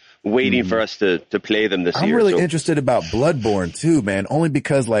there waiting for us to play them this I'm year. really so- interested about Bloodborne too, man. Only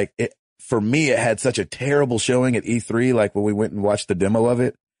because for me, it had such a terrible showing at E3. Like when we went and watched the demo of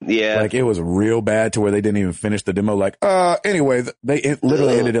it, Yeah. like it was real bad to where they didn't even finish the demo. Like, anyway, it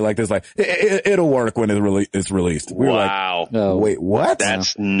literally ended it like this. Like it'll work when it's released. We were like, Wow. Oh, wait, what?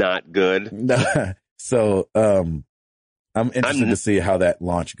 That's not good. So, I'm interested to see how that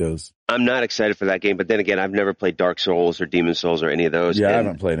launch goes. I'm not excited for that game, but then again, I've never played Dark Souls or Demon Souls or any of those. Yeah, I and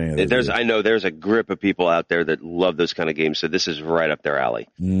haven't played any of those. I know there's a grip of people out there that love those kind of games, so this is right up their alley.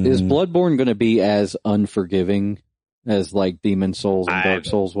 Is Bloodborne going to be as unforgiving as like Demon Souls and Dark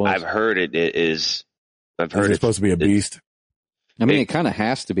Souls was? I've heard it is. I've heard it's supposed to be a beast. I mean, it kind of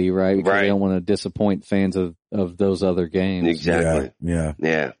has to be, right? Because Right. they don't want to disappoint fans of those other games. Exactly. Yeah.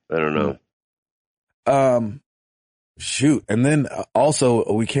 Yeah. I don't know. Shoot. And then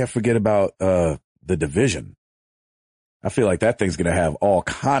also we can't forget about, The Division. I feel like that thing's going to have all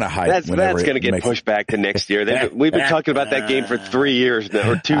kind of hype. That's whenever going to get pushed back to next year. We've been talking about that game for 3 years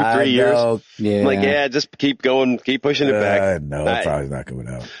now, or 2-3 years. Yeah. I'm like, yeah, just keep going, keep pushing it back. No, it's probably not coming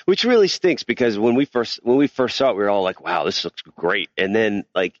out. Which really stinks because when we first saw it, we were all like, wow, this looks great. And then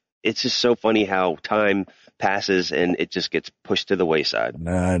like, it's just so funny how time passes and it just gets pushed to the wayside.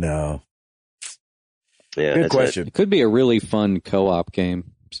 I know. Yeah, Good that's question. It could be a really fun co-op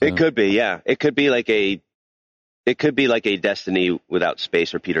game. So. It could be, yeah. It could be like a Destiny without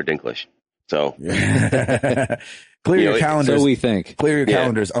Space or Peter Dinklage. So Clear your know, calendars. So we think. Clear your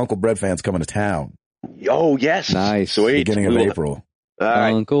calendars. Uncle Bread Fan's coming to town. oh yes, Nice. sweet. Beginning of April. All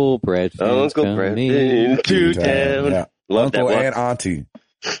right, Uncle Brett. Uncle Brett into town. Yeah. Love Uncle that one. and Auntie.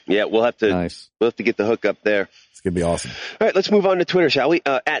 Yeah, we'll have to Nice. get the hook up there. It's going to be awesome. All right, let's move on to Twitter, shall we?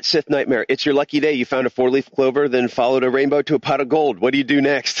 At Sith Nightmare. It's your lucky day. You found a 4-leaf clover, then followed a rainbow to a pot of gold. What do you do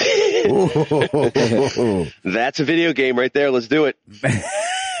next? Ooh. That's a video game right there. Let's do it.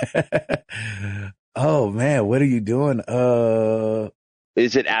 Oh man, what are you doing?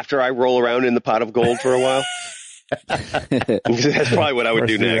 Is it after I roll around in the pot of gold for a while? That's probably what I would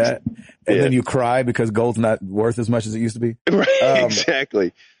do first next. that, and Yeah. then you cry because gold's not worth as much as it used to be. Right,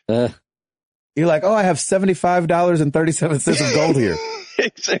 exactly. You're like, oh, I have $75.37 of gold here.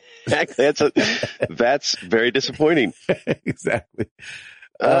 Exactly. That's very disappointing. Exactly.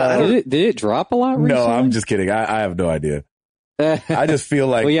 Did it drop a lot recently? No, I'm just kidding. I have no idea. I just feel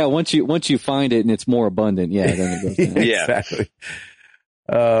like, well, yeah, once you find it and it's more abundant, yeah, then it goes down. Yeah. exactly.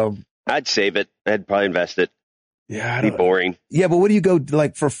 I'd save it. I'd probably invest it. Yeah, It'd be boring. Yeah, but what do you go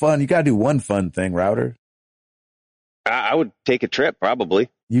like for fun? You got to do one fun thing, Router. I would take a trip, probably.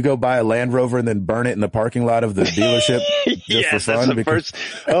 You go buy a Land Rover and then burn it in the parking lot of the dealership just Yes, for fun. that's the because-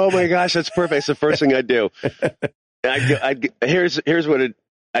 first. Oh my gosh, that's perfect. It's the first thing I'd do. Here's what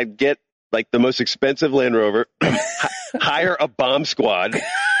I'd get, like the most expensive Land Rover, hire a bomb squad,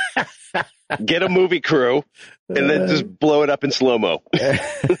 get a movie crew, and then just blow it up in slow-mo.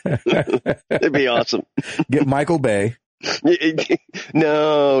 It'd be awesome. Get Michael Bay.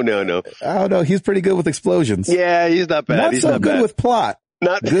 No. I don't know. He's pretty good with explosions. Yeah, he's not bad. Not He's so not good bad. with plot.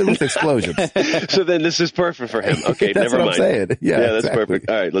 Not good with explosions. So then this is perfect for him. Okay, That's never what mind. I'm saying. Yeah, that's exactly. perfect.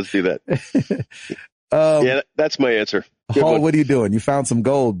 All right, let's do that. Yeah, That's my answer. Good Hall, one. what are you doing? You found some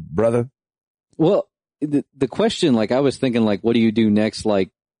gold, brother. Well, the question, like, I was thinking, like, what do you do next? Like,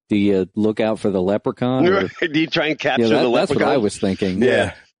 do you look out for the leprechaun? Or, Do you try and capture yeah, the that's leprechaun? what I was thinking.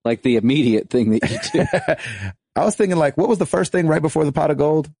 Yeah. Like the immediate thing that you do. I was thinking, like, what was the first thing right before the pot of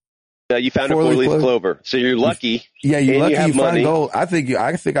gold? You found a Four-leaf four-leaf clover. So you're lucky. Yeah, And you lucky you have you find money. gold. I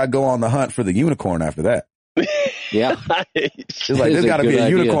think I'd go on the hunt for the unicorn after that. Yeah. It's like It there's is a got to be good a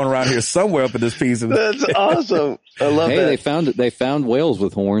idea. unicorn around here somewhere up in this piece. Of That's awesome. I love Hey, that. they found whales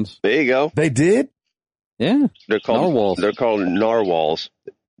with horns. There you go. They did. Yeah. They're called Narwhals. They're called narwhals.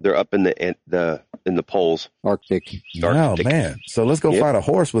 They're up in the poles. Arctic. Oh Arctic. man! So let's go Yep. find a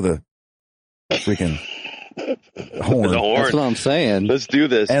horse with a freaking horn The horn. That's what I'm saying. Let's do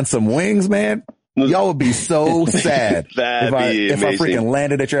this. and some wings, man. Y'all would be so sad That'd be if I amazing. freaking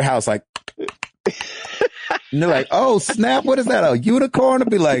landed at your house like. And they're like, "Oh snap! What is that? A unicorn?" I'd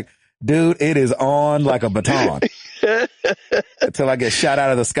be like, "Dude, it is on like a baton." Until I get shot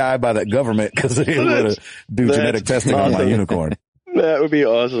out of the sky by the government because they want to do That's genetic testing on my awesome. unicorn. That would be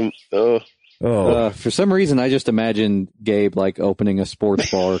awesome. Oh, Oh, For some reason, I just imagined Gabe like opening a sports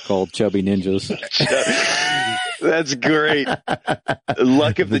bar called Chubby Ninjas. that's great.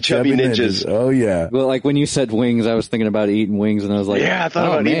 Luck of the chubby ninjas. Oh yeah. Well, like when you said wings, I was thinking about eating wings, and I was like, Yeah, I thought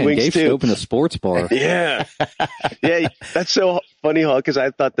oh, about man, eating wings Gabe too. should open a sports bar. Yeah. Yeah, that's so funny, Hall, because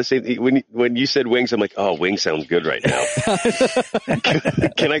I thought the same thing. When you said wings, I'm like, oh, wings sound good right now.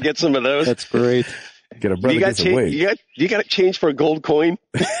 Can I get some of those? That's great. Get a brother get some wings. You got to change for a gold coin?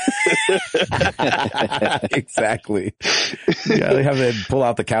 Exactly. Yeah, they have to pull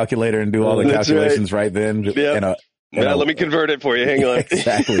out the calculator and do all the That's calculations right then. Yeah. And Yeah, let me convert it for you. Hang on.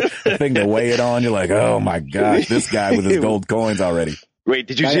 Exactly. The thing to weigh it on, you're like, oh my gosh, this guy with his gold coins already. Wait,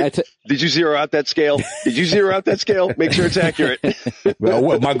 did you I did you zero out that scale? Did you zero out that scale? Make sure it's accurate. Well,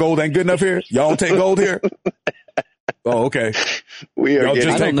 what, my gold ain't good enough here? Y'all don't take gold here? Oh, okay. We are Y'all just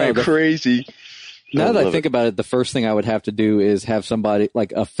getting take paper. crazy. Now that I love think about it, the first thing I would have to do is have somebody,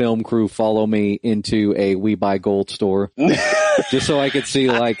 like a film crew, follow me into a We Buy Gold store, just so I could see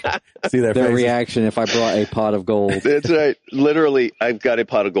like See their their faces? reaction if I brought a pot of gold. That's right. Literally, I've got a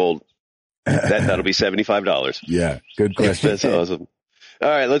pot of gold. That'll be $75. Yeah, good question. That's awesome. All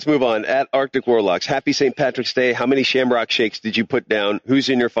right, let's move on. At Arctic Warlocks, happy St. Patrick's Day. How many Shamrock Shakes did you put down? Who's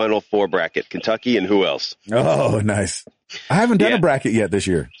in your Final Four bracket? Kentucky and who else? Oh, nice. I haven't done Yeah. a bracket yet this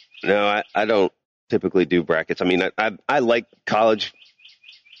year. No, I don't typically do brackets. I mean, I like college,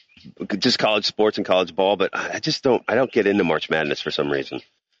 just college sports and college ball, but I don't get into March Madness for some reason.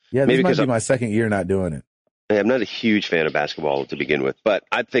 Yeah, this Maybe might 'cause be I'm- my second year not doing it. I'm not a huge fan of basketball to begin with, but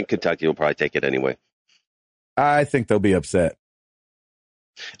I think Kentucky will probably take it anyway. I think they'll be upset.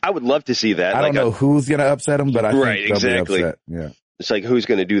 I would love to see that. I don't know who's going to upset them, but I think Right, they'll exactly. be upset. Yeah. It's like, who's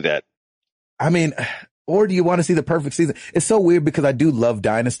going to do that? I mean, or do you want to see the perfect season? It's so weird because I do love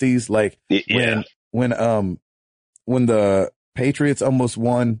dynasties. Like Yeah. when the Patriots almost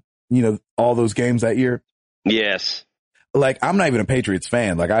won, all those games that year. Yes. Like, I'm not even a Patriots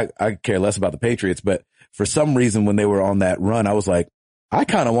fan. Like, I care less about the Patriots, but for some reason, when they were on that run, I was like, I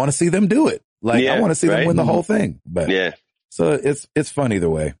kind of want to see them do it. Like, Yeah, I want to see them right? win the whole thing. But Yeah. so it's fun either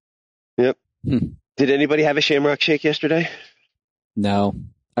way. Did anybody have a Shamrock Shake yesterday? No,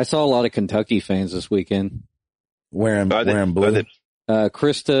 I saw a lot of Kentucky fans this weekend. Wearing blue. are they-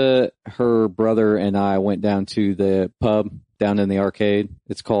 Krista, her brother, and I went down to the pub down in the arcade.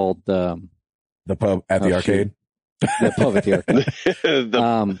 It's called the pub at the Oh, arcade. the pub at the arcade.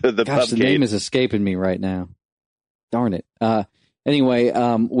 the Gosh, the name is escaping me right now. Darn it. Anyway,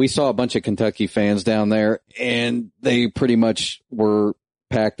 we saw a bunch of Kentucky fans down there, and they pretty much were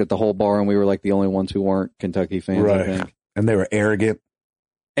packed at the whole bar, and we were like the only ones who weren't Kentucky fans, I Right. think. And they were arrogant.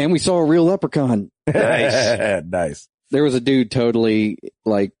 And we saw a real leprechaun. Nice. Nice. There was a dude totally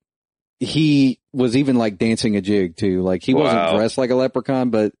like, he was even like dancing a jig too. Like he wasn't Wow. dressed like a leprechaun,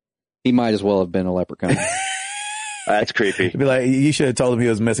 but he might as well have been a leprechaun. That's creepy. It'd be like, you should have told him he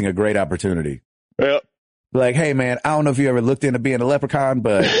was missing a great opportunity. Well, Be like, hey man, I don't know if you ever looked into being a leprechaun,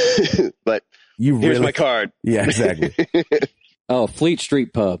 but but you here's really, my card. yeah, exactly. Oh, Fleet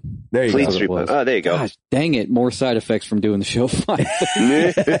Street Pub. There you Fleet go. Street. Street. was. Oh, there you go. Gosh, dang it. More side effects from doing the show.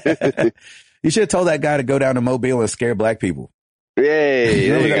 You should have told that guy to go down to Mobile and scare black people. Yay,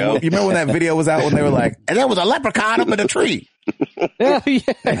 there you go. You remember when that video was out when they were like, and there was a leprechaun up in a tree. Yeah.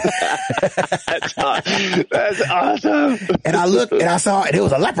 That's awesome. And I looked and I saw it. It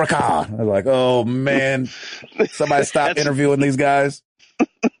was a leprechaun. I was like, oh man, somebody stop interviewing these guys.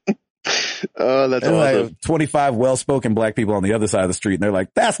 Oh, that's And awesome. like 25 well-spoken black people on the other side of the street, and they're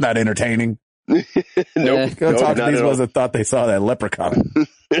like, "That's not entertaining." Nope. Go talk to not these at all. ones that thought they saw that leprechaun.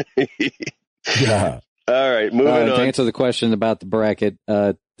 Yeah. All right, moving To on. answer the question about the bracket,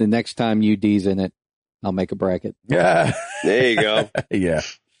 the next time UD's in it, I'll make a bracket. Yeah. There you go. Yeah.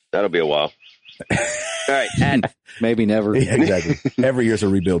 That'll be a while. All right, at Maybe never. Yeah, exactly. Every year's a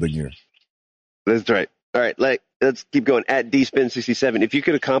rebuilding year. That's right. All right, let's keep going. At DSpin67, if you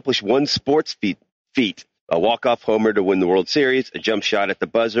could accomplish one sports feat, a walk-off homer to win the World Series, a jump shot at the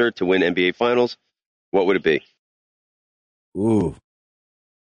buzzer to win NBA Finals, what would it be? Ooh.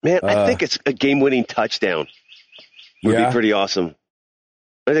 Man, I think it's a game-winning touchdown. Would be pretty awesome.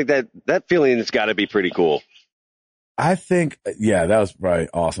 I think that feeling has got to be pretty cool. I think, yeah, that was probably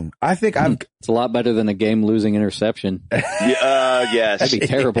awesome. I think It's a lot better than a game-losing interception. Yes. That'd be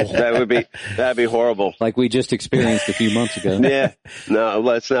terrible. That'd be horrible. Like we just experienced a few months ago. Yeah. No,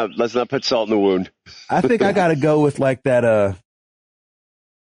 let's not put salt in the wound. I think I got to go with like that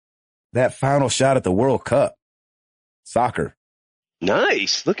final shot at the World Cup. Soccer.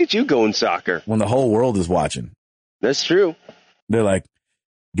 Nice. Look at you going soccer. When the whole world is watching. That's true. They're like,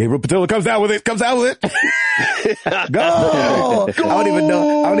 Gabriel Patillo comes out with it. Go! I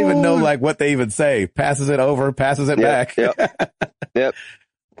don't even know like what they even say. Passes it over, passes it back. Yep.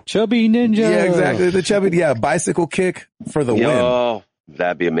 Chubby Ninja. Yeah, exactly. The chubby, bicycle kick for the win. Oh,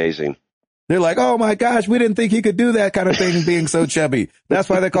 that'd be amazing. They're like, oh my gosh, we didn't think he could do that kind of thing being so chubby. That's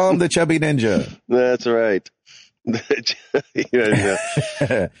why they call him the Chubby Ninja. That's right.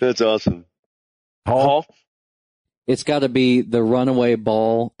 Yeah. That's awesome. Hall? It's got to be the runaway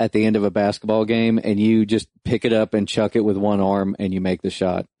ball at the end of a basketball game, and you just pick it up and chuck it with one arm, and you make the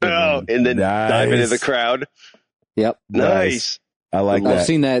shot. Oh, and then dive into the crowd. Yep. Nice. I like that. I've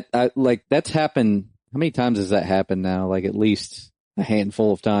seen that. That's happened. How many times has that happened now? Like at least a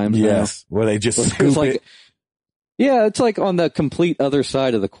handful of times. Yes. Where they just scoop it. Yeah, it's like on the complete other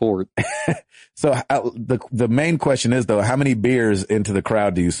side of the court. So the main question is though, how many beers into the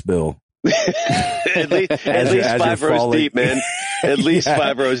crowd do you spill? at least 5 rows deep, man. At least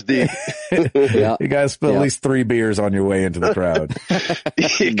 5 rows deep. Yeah. You guys spill at least 3 beers on your way into the crowd.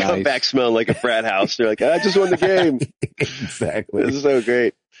 You come back smelling like a frat house. You're like, I just won the game. Exactly. This is so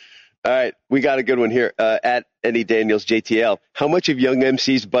great. All right, we got a good one here. At Eddie Daniels JTL. How much of Young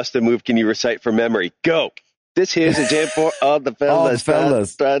MC's Bust a Move can you recite from memory? Go. This here's a jam for all the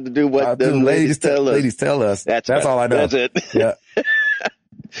fellas. Trying to do what the ladies tell us. Ladies tell us. That's all I know. That's it. Yeah.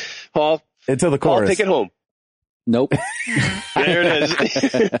 Paul. Until the chorus. Paul, take it home. Nope. There it is.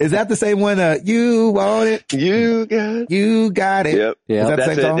 Is that the same one? You want it. You got it. Yep. Yeah. Is that the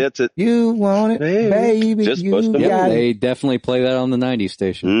That's same song? That's it. You want it, baby. Just you bust a move. got it. They definitely play that on the 90s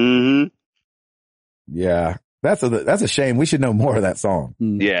station. Mm-hmm. Yeah. That's a shame. We should know more of that song.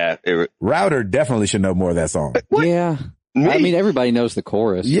 Yeah. Router definitely should know more of that song. What? Yeah. Me? I mean, everybody knows the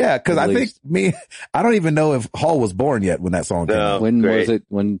chorus. Yeah, because at I think least. I don't even know if Hall was born yet when that song came out. When great. was it?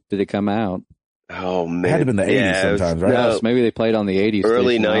 When did it come out? Oh man, It had to have been the 80s sometimes, right? No, maybe they played on the 80s.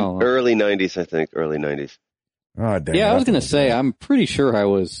 Early station. I don't know. 90s, I think. Early 90s. Oh, damn. Yeah, I was going to say, I'm pretty sure I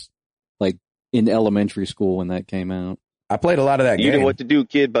was like in elementary school when that came out. I played a lot of that You game. know what to do,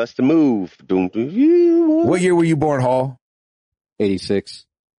 kid. Bust a move. Doom, doom, you want What year were you born, Hall? 86.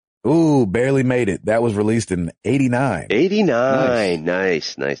 Ooh, barely made it. That was released in 89. 89.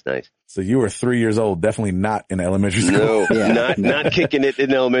 Nice. So you were 3 years old. Definitely not in elementary school. No, Yeah. not kicking it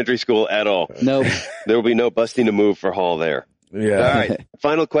in elementary school at all. Nope. There will be no busting a move for Hall there. Yeah. All right.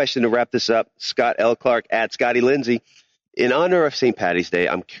 Final question to wrap this up. Scott L. Clark at Scotty Lindsay. In honor of St. Paddy's Day,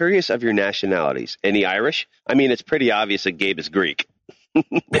 I'm curious of your nationalities. Any Irish? I mean, it's pretty obvious that Gabe is Greek. How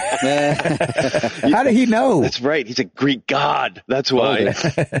did he know? That's right. He's a Greek god. That's why.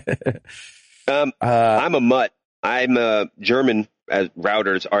 I'm a mutt. I'm German, as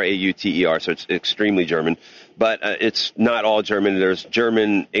Routers, R-A-U-T-E-R, so it's extremely German. But it's not all German. There's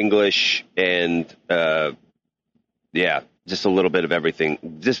German, English, and, just a little bit of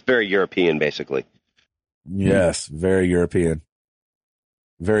everything. Just very European, basically. Yes, very European.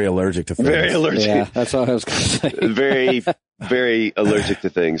 Very allergic to things. Very allergic. Yeah, that's what I was going to say. Very, very allergic to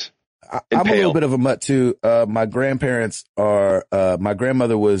things. I'm a little bit of a mutt too. My grandparents are, my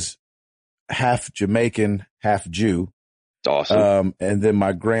grandmother was half Jamaican, half Jew. It's awesome. And then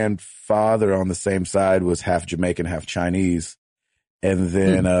my grandfather on the same side was half Jamaican, half Chinese. And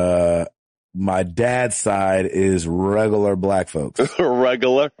then, my dad's side is regular black folks.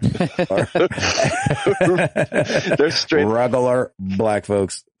 Regular. They're straight. Regular black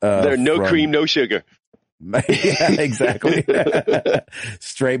folks. They're no cream, no sugar. Yeah, exactly.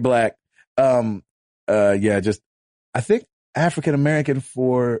 Straight black. I think African American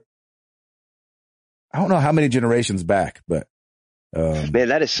for I don't know how many generations back, but man,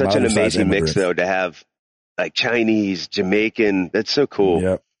 that is such my an other side's amazing mix, immigrants. though, to have like Chinese, Jamaican. That's so cool.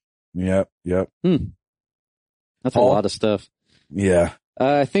 Yep. That's a Paul? lot of stuff. Yeah.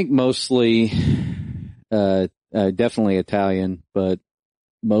 I think mostly, definitely Italian, but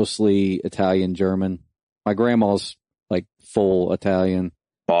mostly Italian German. My grandma's like full Italian.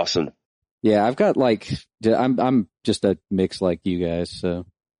 Awesome. Yeah, I've got like I'm just a mix like you guys. So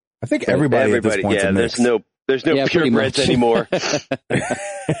I think everybody at this point's yeah. a mix. There's no purebreds anymore.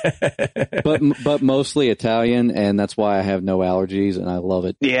 but mostly Italian, and that's why I have no allergies, and I love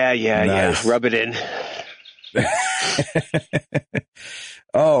it. Yeah. Rub it in.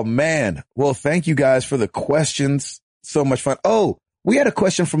 Oh man. Well, thank you guys for the questions. So much fun. Oh, we had a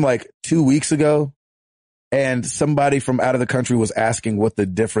question from like 2 weeks ago, and somebody from out of the country was asking what the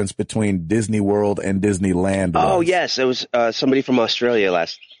difference between Disney World and Disneyland was. Oh yes, it was somebody from Australia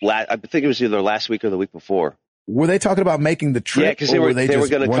last. I think it was either last week or the week before. Were they talking about making the trip? Yeah, because they were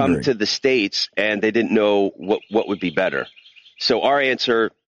just going to come wondering? to the States and they didn't know what would be better. So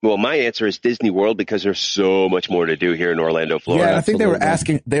my answer is Disney World, because there's so much more to do here in Orlando, Florida. Yeah, and I think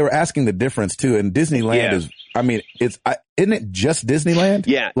they were asking the difference too. And Disneyland is, I mean, isn't it just Disneyland?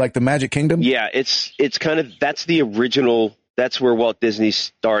 Yeah. Like the Magic Kingdom? Yeah, it's kind of, that's the original, that's where Walt Disney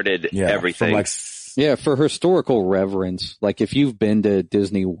started everything. For historical reverence, like if you've been to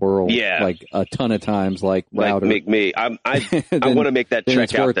Disney World, like a ton of times, like Router, make me. I want to make that trek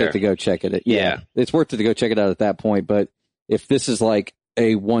it's worth out there. it to go check it. Yeah, it's worth it to go check it out at that point. But if this is like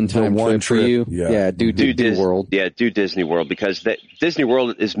a one-time trip for you, do Disney World. Yeah, do Disney World, because Disney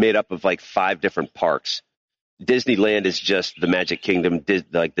World is made up of like 5 different parks. Disneyland is just the Magic Kingdom,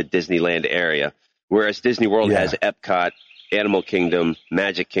 like the Disneyland area, whereas Disney World has Epcot, Animal Kingdom,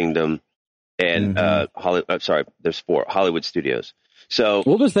 Magic Kingdom, and there's 4 Hollywood Studios. So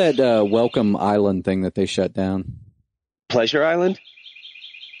what was that Welcome Island thing that they shut down? Pleasure Island?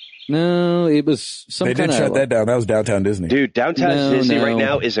 No, it was some They kind did of shut that down. That was Downtown Disney. Dude, Downtown Disney right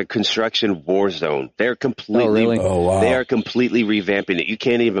now is a construction war zone. They're completely they are completely revamping it. You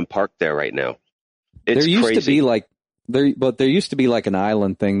can't even park there right now. It's there used crazy. to be like there used to be like an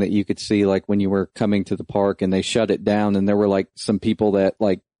island thing that you could see like when you were coming to the park, and they shut it down, and there were like some people that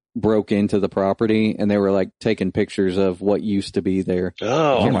like broke into the property, and they were like taking pictures of what used to be there.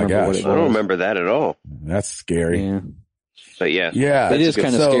 Oh my gosh. I don't remember that at all. That's scary. Yeah. But yeah. Yeah. It is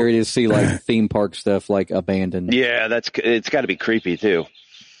kind of scary to see like theme park stuff like abandoned. Yeah, it's got to be creepy too.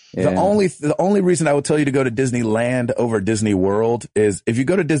 Yeah. The only reason I would tell you to go to Disneyland over Disney World is if you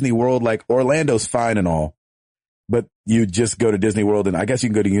go to Disney World, like Orlando's fine and all, but you just go to Disney World, and I guess you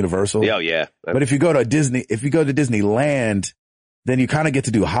can go to Universal. Oh yeah. But if you go to Disneyland, then you kind of get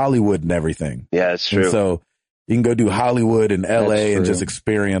to do Hollywood and everything. Yeah, that's true. And so you can go do Hollywood and LA and just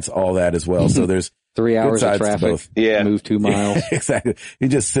experience all that as well. So there's 3 hours of traffic. Yeah. Move 2 miles. Exactly. You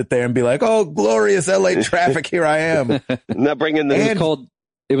just sit there and be like, oh, glorious LA traffic. Here I am. Not bringing the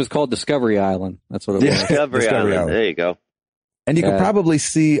It was called Discovery Island. That's what it was. Discovery Island. There you go. And you could probably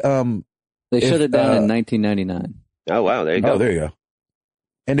see, they shut it down in 1999. Oh wow. There you go. Oh, there you go.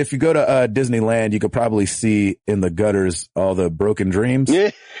 And if you go to Disneyland, you could probably see in the gutters all the broken dreams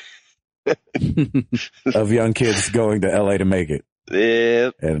of young kids going to LA to make it.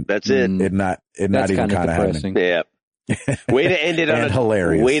 Yep. And that's it. It not even kind of happening. Yeah. Way to end it on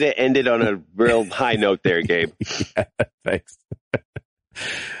hilarious. Way to end it on a real high note there, Gabe. Yeah, thanks.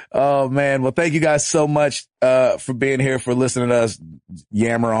 Oh man. Well, thank you guys so much, for being here, for listening to us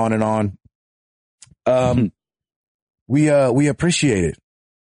yammer on and on. We appreciate it.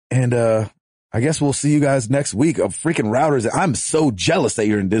 And, I guess we'll see you guys next week. Freaking Routers. I'm so jealous that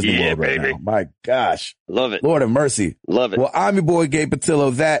you're in Disney World right now. My gosh. Love it. Lord have mercy. Love it. Well, I'm your boy, Gabe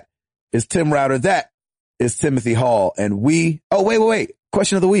Patillo. That is Tim Router. That is Timothy Hall. And wait.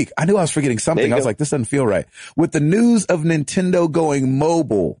 Question of the week. I knew I was forgetting something. I was like, this doesn't feel right. With the news of Nintendo going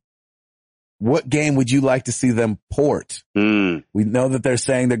mobile, what game would you like to see them port? We know that they're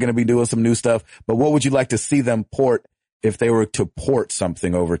saying they're going to be doing some new stuff, but what would you like to see them port if they were to port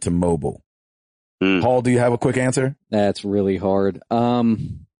something over to mobile? Paul, do you have a quick answer? That's really hard.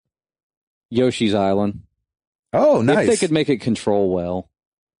 Yoshi's Island. Oh, nice. If they could make it control well.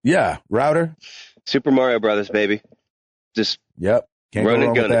 Yeah. Router? Super Mario Brothers, baby. Just Yep. Can't go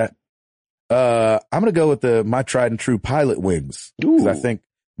wrong with that. I'm going to go with my tried and true Pilot Wings. Because I think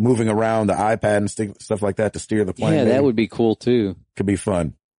moving around the iPad and stuff like that to steer the plane. Yeah, that would be cool too. Could be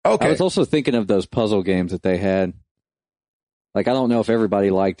fun. Okay. I was also thinking of those puzzle games that they had. Like, I don't know if everybody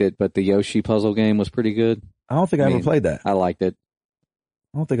liked it, but the Yoshi puzzle game was pretty good. I don't think I ever played that. I liked it.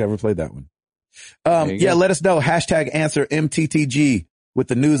 I don't think I ever played that one. Yeah, let us know. #answer MTTG with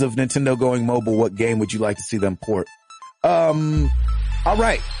the news of Nintendo going mobile, what game would you like to see them port? All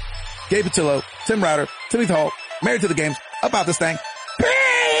right. Gabe Patillo, Tim Router, Timmy Hall, Married to the Games, about this thing.